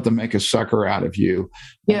 don't let them make a sucker out of you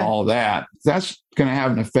and all that, that's going to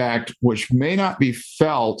have an effect which may not be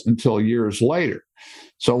felt until years later.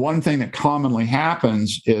 So one thing that commonly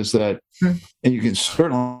happens is that, and you can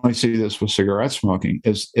certainly see this with cigarette smoking,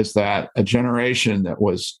 is that a generation that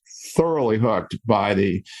was thoroughly hooked by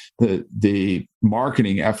the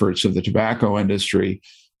marketing efforts of the tobacco industry,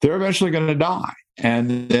 they're eventually going to die.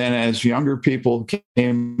 And then as younger people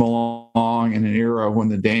came along in an era when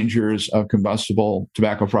the dangers of combustible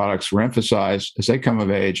tobacco products were emphasized, as they come of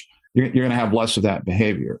age, you're going to have less of that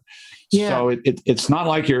behavior. Yeah. So it's not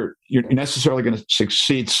like you're necessarily going to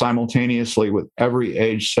succeed simultaneously with every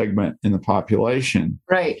age segment in the population.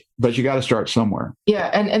 Right. But you got to start somewhere. Yeah.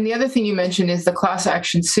 And the other thing you mentioned is the class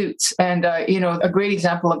action suits. And, a great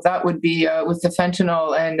example of that would be with the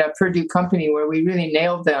fentanyl and Purdue Company, where we really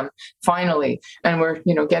nailed them finally. And we're,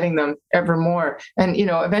 getting them ever more. And,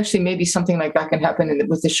 eventually maybe something like that can happen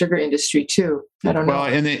with the sugar industry too. I don't know.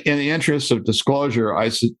 Well, in the interest of disclosure, I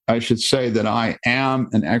should say that I am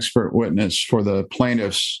an expert witness for the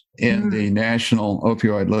plaintiffs in the national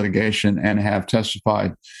opioid litigation and have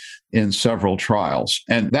testified in several trials.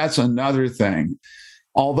 And that's another thing.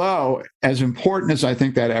 Although, as important as I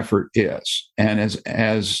think that effort is, and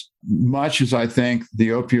as much as I think the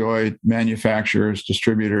opioid manufacturers,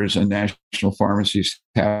 distributors, and national pharmacies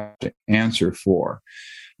have to answer for,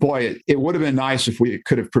 boy, it would have been nice if we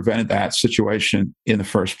could have prevented that situation in the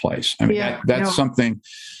first place. I mean, that's something,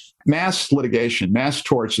 mass litigation, mass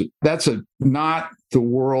torts, that's not the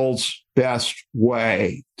world's best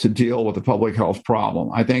way to deal with a public health problem.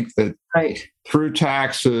 I think that through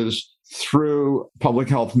taxes, through public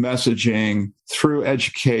health messaging, through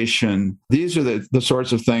education, these are the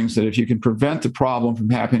sorts of things that if you can prevent the problem from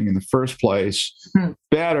happening in the first place,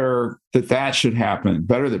 better that should happen,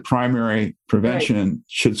 better that primary prevention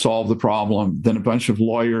should solve the problem than a bunch of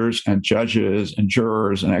lawyers and judges and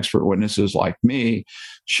jurors and expert witnesses like me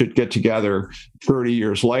should get together 30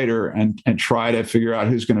 years later and try to figure out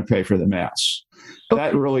who's going to pay for the mess.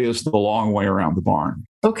 That really is the long way around the barn.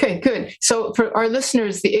 Okay, good. So for our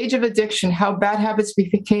listeners, The Age of Addiction, How Bad Habits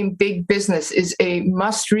Became Big Business is a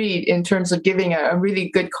must read in terms of giving a really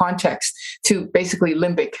good context to basically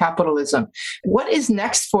limbic capitalism. What is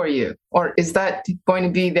next for you? Or is that going to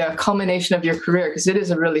be the culmination of your career? Because it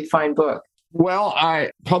is a really fine book. Well,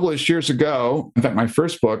 I published years ago, in fact, my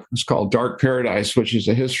first book is called Dark Paradise, which is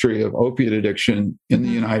a history of opiate addiction in the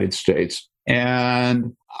United States.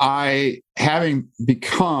 And I, having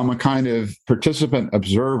become a kind of participant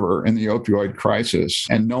observer in the opioid crisis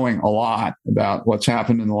and knowing a lot about what's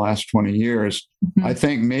happened in the last 20 years, I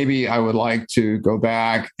think maybe I would like to go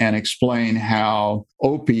back and explain how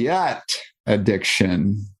opiate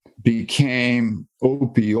addiction became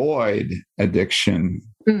opioid addiction.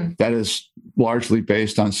 That is largely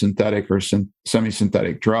based on synthetic or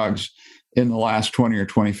semi-synthetic drugs in the last 20 or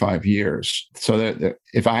 25 years. So that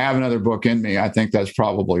if I have another book in me, I think that's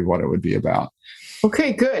probably what it would be about.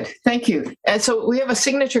 Okay, good. Thank you. And so we have a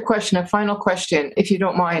signature question, a final question, if you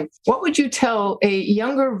don't mind. What would you tell a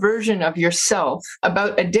younger version of yourself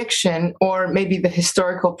about addiction, or maybe the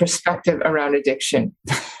historical perspective around addiction?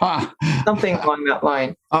 Something along that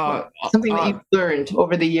line. Something that you've learned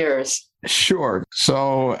over the years. Sure.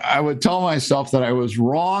 So I would tell myself that I was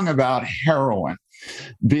wrong about heroin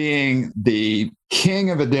being the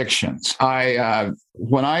king of addictions.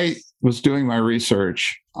 When I was doing my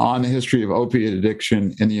research on the history of opiate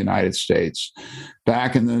addiction in the United States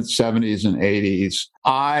back in the 70s and 80s,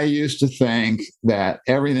 I used to think that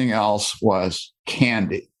everything else was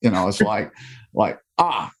candy. It's like,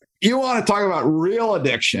 you want to talk about real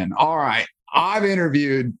addiction? All right. I've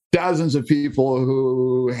interviewed dozens of people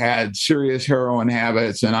who had serious heroin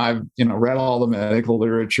habits, and I've read all the medical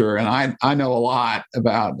literature, and I know a lot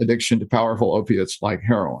about addiction to powerful opiates like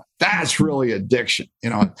heroin. That's really addiction. I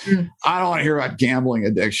don't want to hear about gambling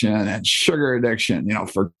addiction and sugar addiction.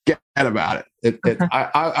 Forget about it.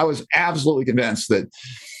 I was absolutely convinced that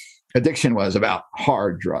addiction was about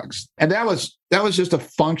hard drugs, and that was just a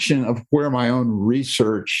function of where my own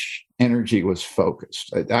research energy was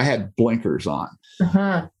focused. I had blinkers on.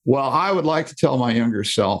 Well, I would like to tell my younger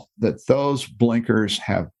self that those blinkers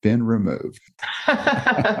have been removed.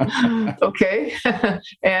 Okay.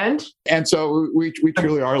 And so we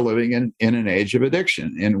truly are living in an age of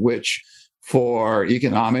addiction in which, for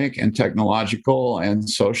economic and technological and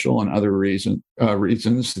social and other reasons,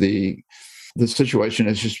 the situation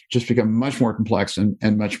has just become much more complex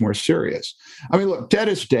and much more serious. I mean, look, dead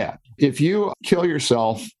is dead. If you kill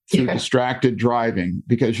yourself through distracted driving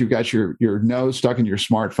because you've got your nose stuck in your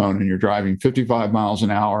smartphone and you're driving 55 miles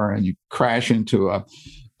an hour and you crash into a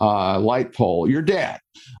light pole, you're dead.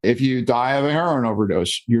 If you die of a heroin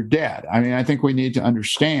overdose, you're dead. I mean, I think we need to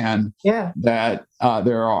understand that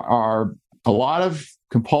there are a lot of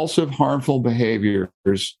compulsive, harmful behaviors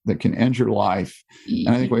that can end your life. And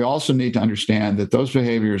I think we also need to understand that those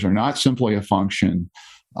behaviors are not simply a function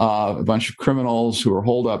of a bunch of criminals who are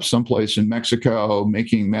holed up someplace in Mexico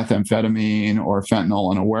making methamphetamine or fentanyl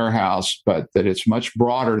in a warehouse, but that it's much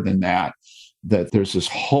broader than that, that there's this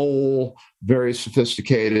whole very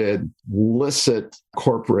sophisticated, licit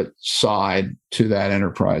corporate side to that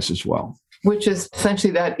enterprise as well. which is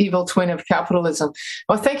essentially that evil twin of capitalism.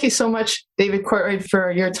 Well, thank you so much, David Courtwright,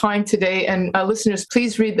 for your time today. And listeners,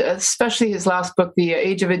 please read especially his last book, The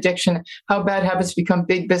Age of Addiction, How Bad Habits Become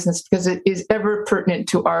Big Business, because it is ever pertinent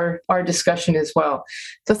to our discussion as well.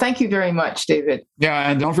 So thank you very much, David. Yeah,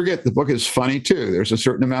 and don't forget, the book is funny too. There's a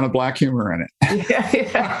certain amount of Black humor in it.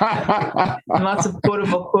 Yeah. And lots of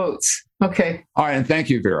quotable quotes. Okay. All right, and thank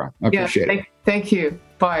you, Vera. I appreciate it. Thank you.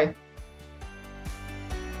 Bye.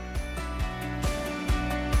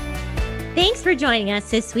 Thanks for joining us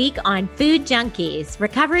this week on Food Junkies,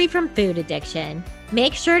 Recovery from Food Addiction.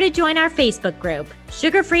 Make sure to join our Facebook group,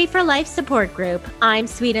 Sugar Free for Life support group, I'm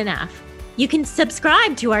Sweet Enough. You can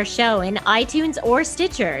subscribe to our show in iTunes or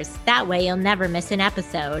Stitchers. That way you'll never miss an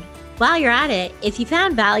episode. While you're at it, if you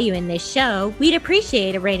found value in this show, we'd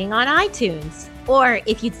appreciate a rating on iTunes. Or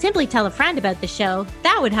if you'd simply tell a friend about the show,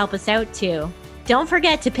 that would help us out too. Don't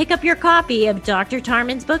forget to pick up your copy of Dr.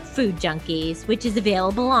 Tarman's book, Food Junkies, which is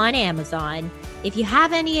available on Amazon. If you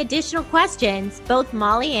have any additional questions, both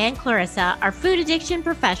Molly and Clarissa are food addiction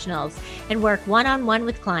professionals and work one-on-one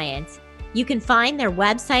with clients. You can find their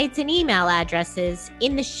websites and email addresses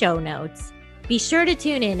in the show notes. Be sure to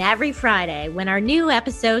tune in every Friday when our new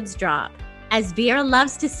episodes drop. As Vera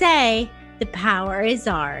loves to say, the power is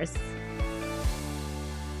ours.